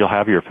think before you'll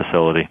have your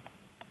facility?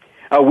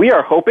 We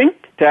are hoping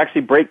to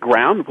actually break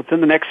ground within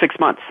the next 6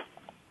 months.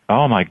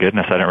 Oh, my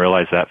goodness. I didn't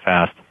realize that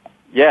fast.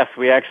 Yes,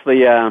 we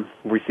actually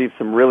received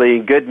some really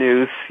good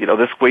news,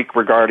 this week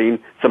regarding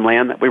some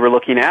land that we were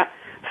looking at.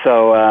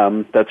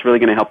 So that's really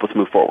going to help us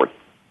move forward.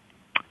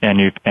 And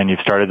you've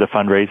started the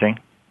fundraising?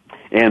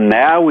 And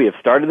now we have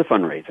started the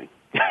fundraising.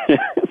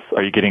 So,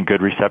 are you getting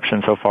good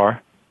reception so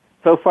far?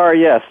 So far,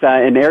 yes,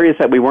 in areas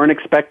that we weren't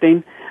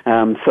expecting.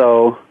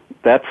 So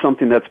that's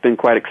something that's been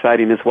quite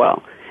exciting as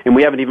well. And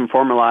we haven't even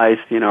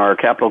formalized, our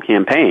capital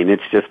campaign.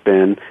 It's just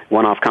been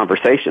one-off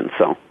conversations.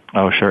 So.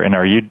 Oh, sure. And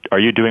are you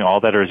doing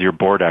all that, or is your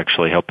board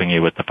actually helping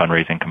you with the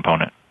fundraising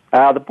component?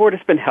 The board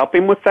has been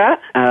helping with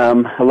that.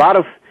 A lot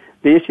of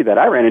the issue that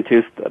I ran into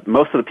is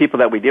most of the people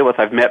that we deal with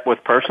I've met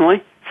with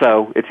personally,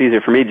 so it's easier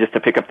for me just to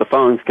pick up the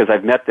phones because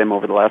I've met them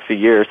over the last few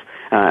years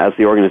as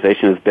the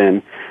organization has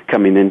been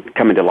coming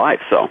to life.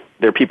 So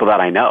they're people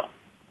that I know.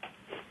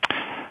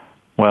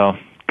 Well,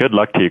 good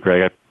luck to you,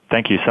 Greg.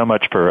 Thank you so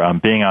much for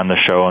being on the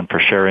show and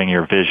for sharing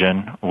your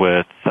vision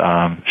with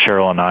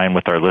Cheryl and I and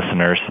with our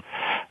listeners.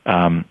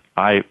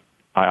 I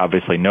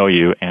obviously know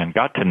you and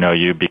got to know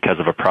you because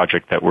of a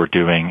project that we're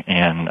doing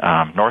in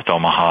North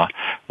Omaha,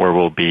 where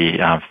we'll be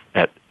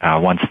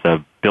once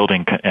the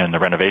building and the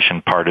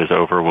renovation part is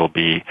over, we'll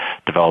be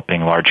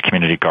developing large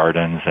community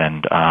gardens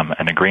and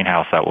a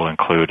greenhouse that will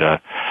include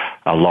a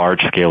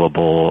large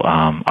scalable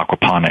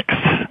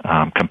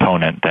aquaponics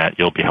component that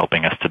you'll be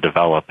helping us to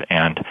develop.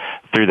 And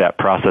through that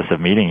process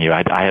of meeting you,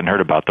 I hadn't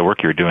heard about the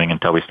work you were doing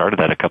until we started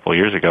that a couple of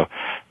years ago.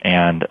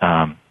 And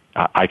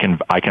I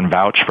can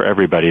vouch for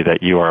everybody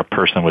that you are a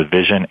person with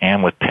vision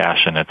and with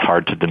passion. It's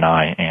hard to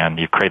deny, and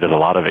you've created a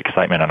lot of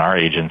excitement in our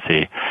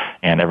agency,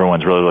 and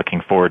everyone's really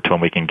looking forward to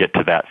when we can get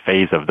to that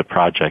phase of the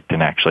project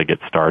and actually get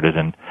started.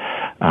 And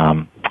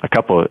I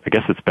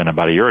guess it's been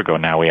about a year ago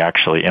now, we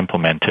actually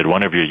implemented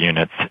one of your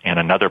units in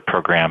another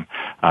program,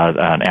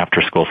 an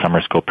after-school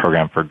summer school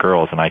program for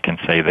girls, and I can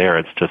say there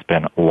it's just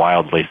been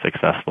wildly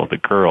successful. The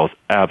girls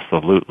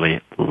absolutely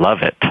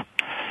love it.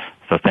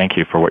 So thank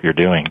you for what you're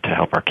doing to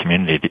help our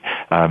community.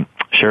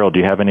 Cheryl, do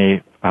you have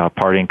any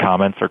parting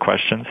comments or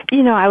questions?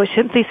 I would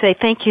simply say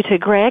thank you to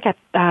Greg,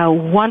 a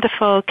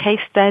wonderful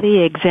case study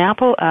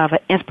example of an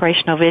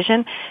inspirational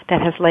vision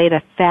that has laid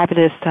a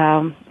fabulous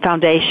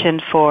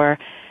foundation for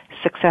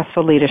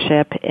successful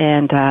leadership.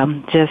 And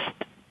just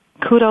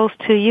kudos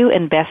to you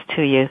and best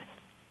to you.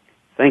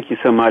 Thank you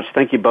so much.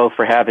 Thank you both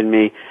for having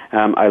me.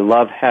 I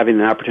love having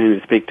the opportunity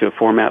to speak to a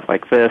format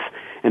like this.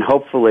 And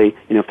hopefully,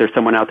 if there's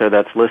someone out there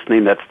that's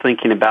listening that's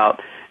thinking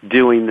about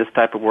doing this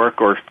type of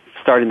work or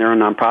starting their own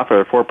nonprofit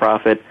or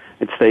for-profit,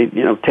 it's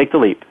take the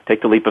leap.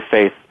 Take the leap of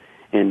faith.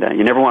 And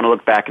you never want to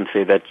look back and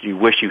say that you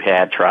wish you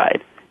had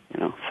tried.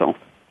 So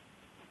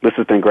this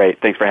has been great.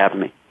 Thanks for having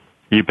me.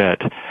 You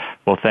bet.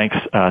 Well, thanks,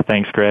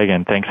 Greg,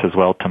 and thanks as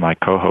well to my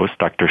co-host,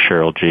 Dr.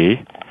 Cheryl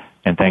G.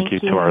 And thank you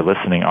to our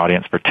listening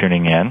audience for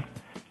tuning in.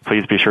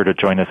 Please be sure to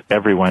join us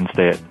every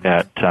Wednesday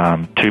at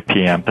 2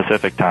 p.m.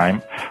 Pacific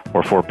Time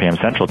or 4 p.m.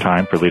 Central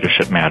Time for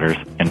Leadership Matters,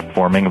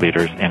 Informing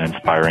Leaders and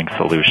Inspiring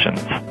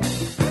Solutions.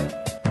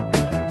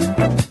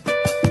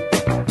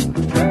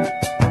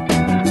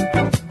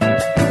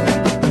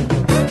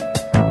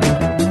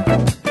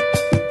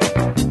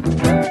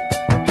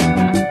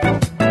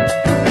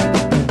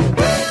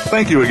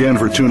 Thank you again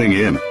for tuning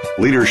in.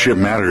 Leadership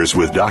Matters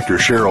with Dr.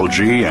 Cheryl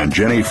G. and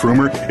Jenny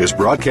Frumer is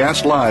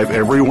broadcast live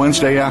every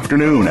Wednesday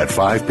afternoon at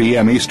 5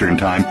 p.m. Eastern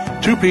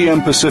Time, 2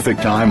 p.m. Pacific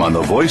Time on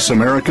the Voice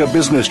America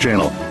Business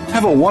Channel.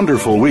 Have a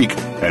wonderful week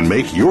and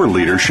make your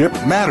leadership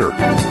matter.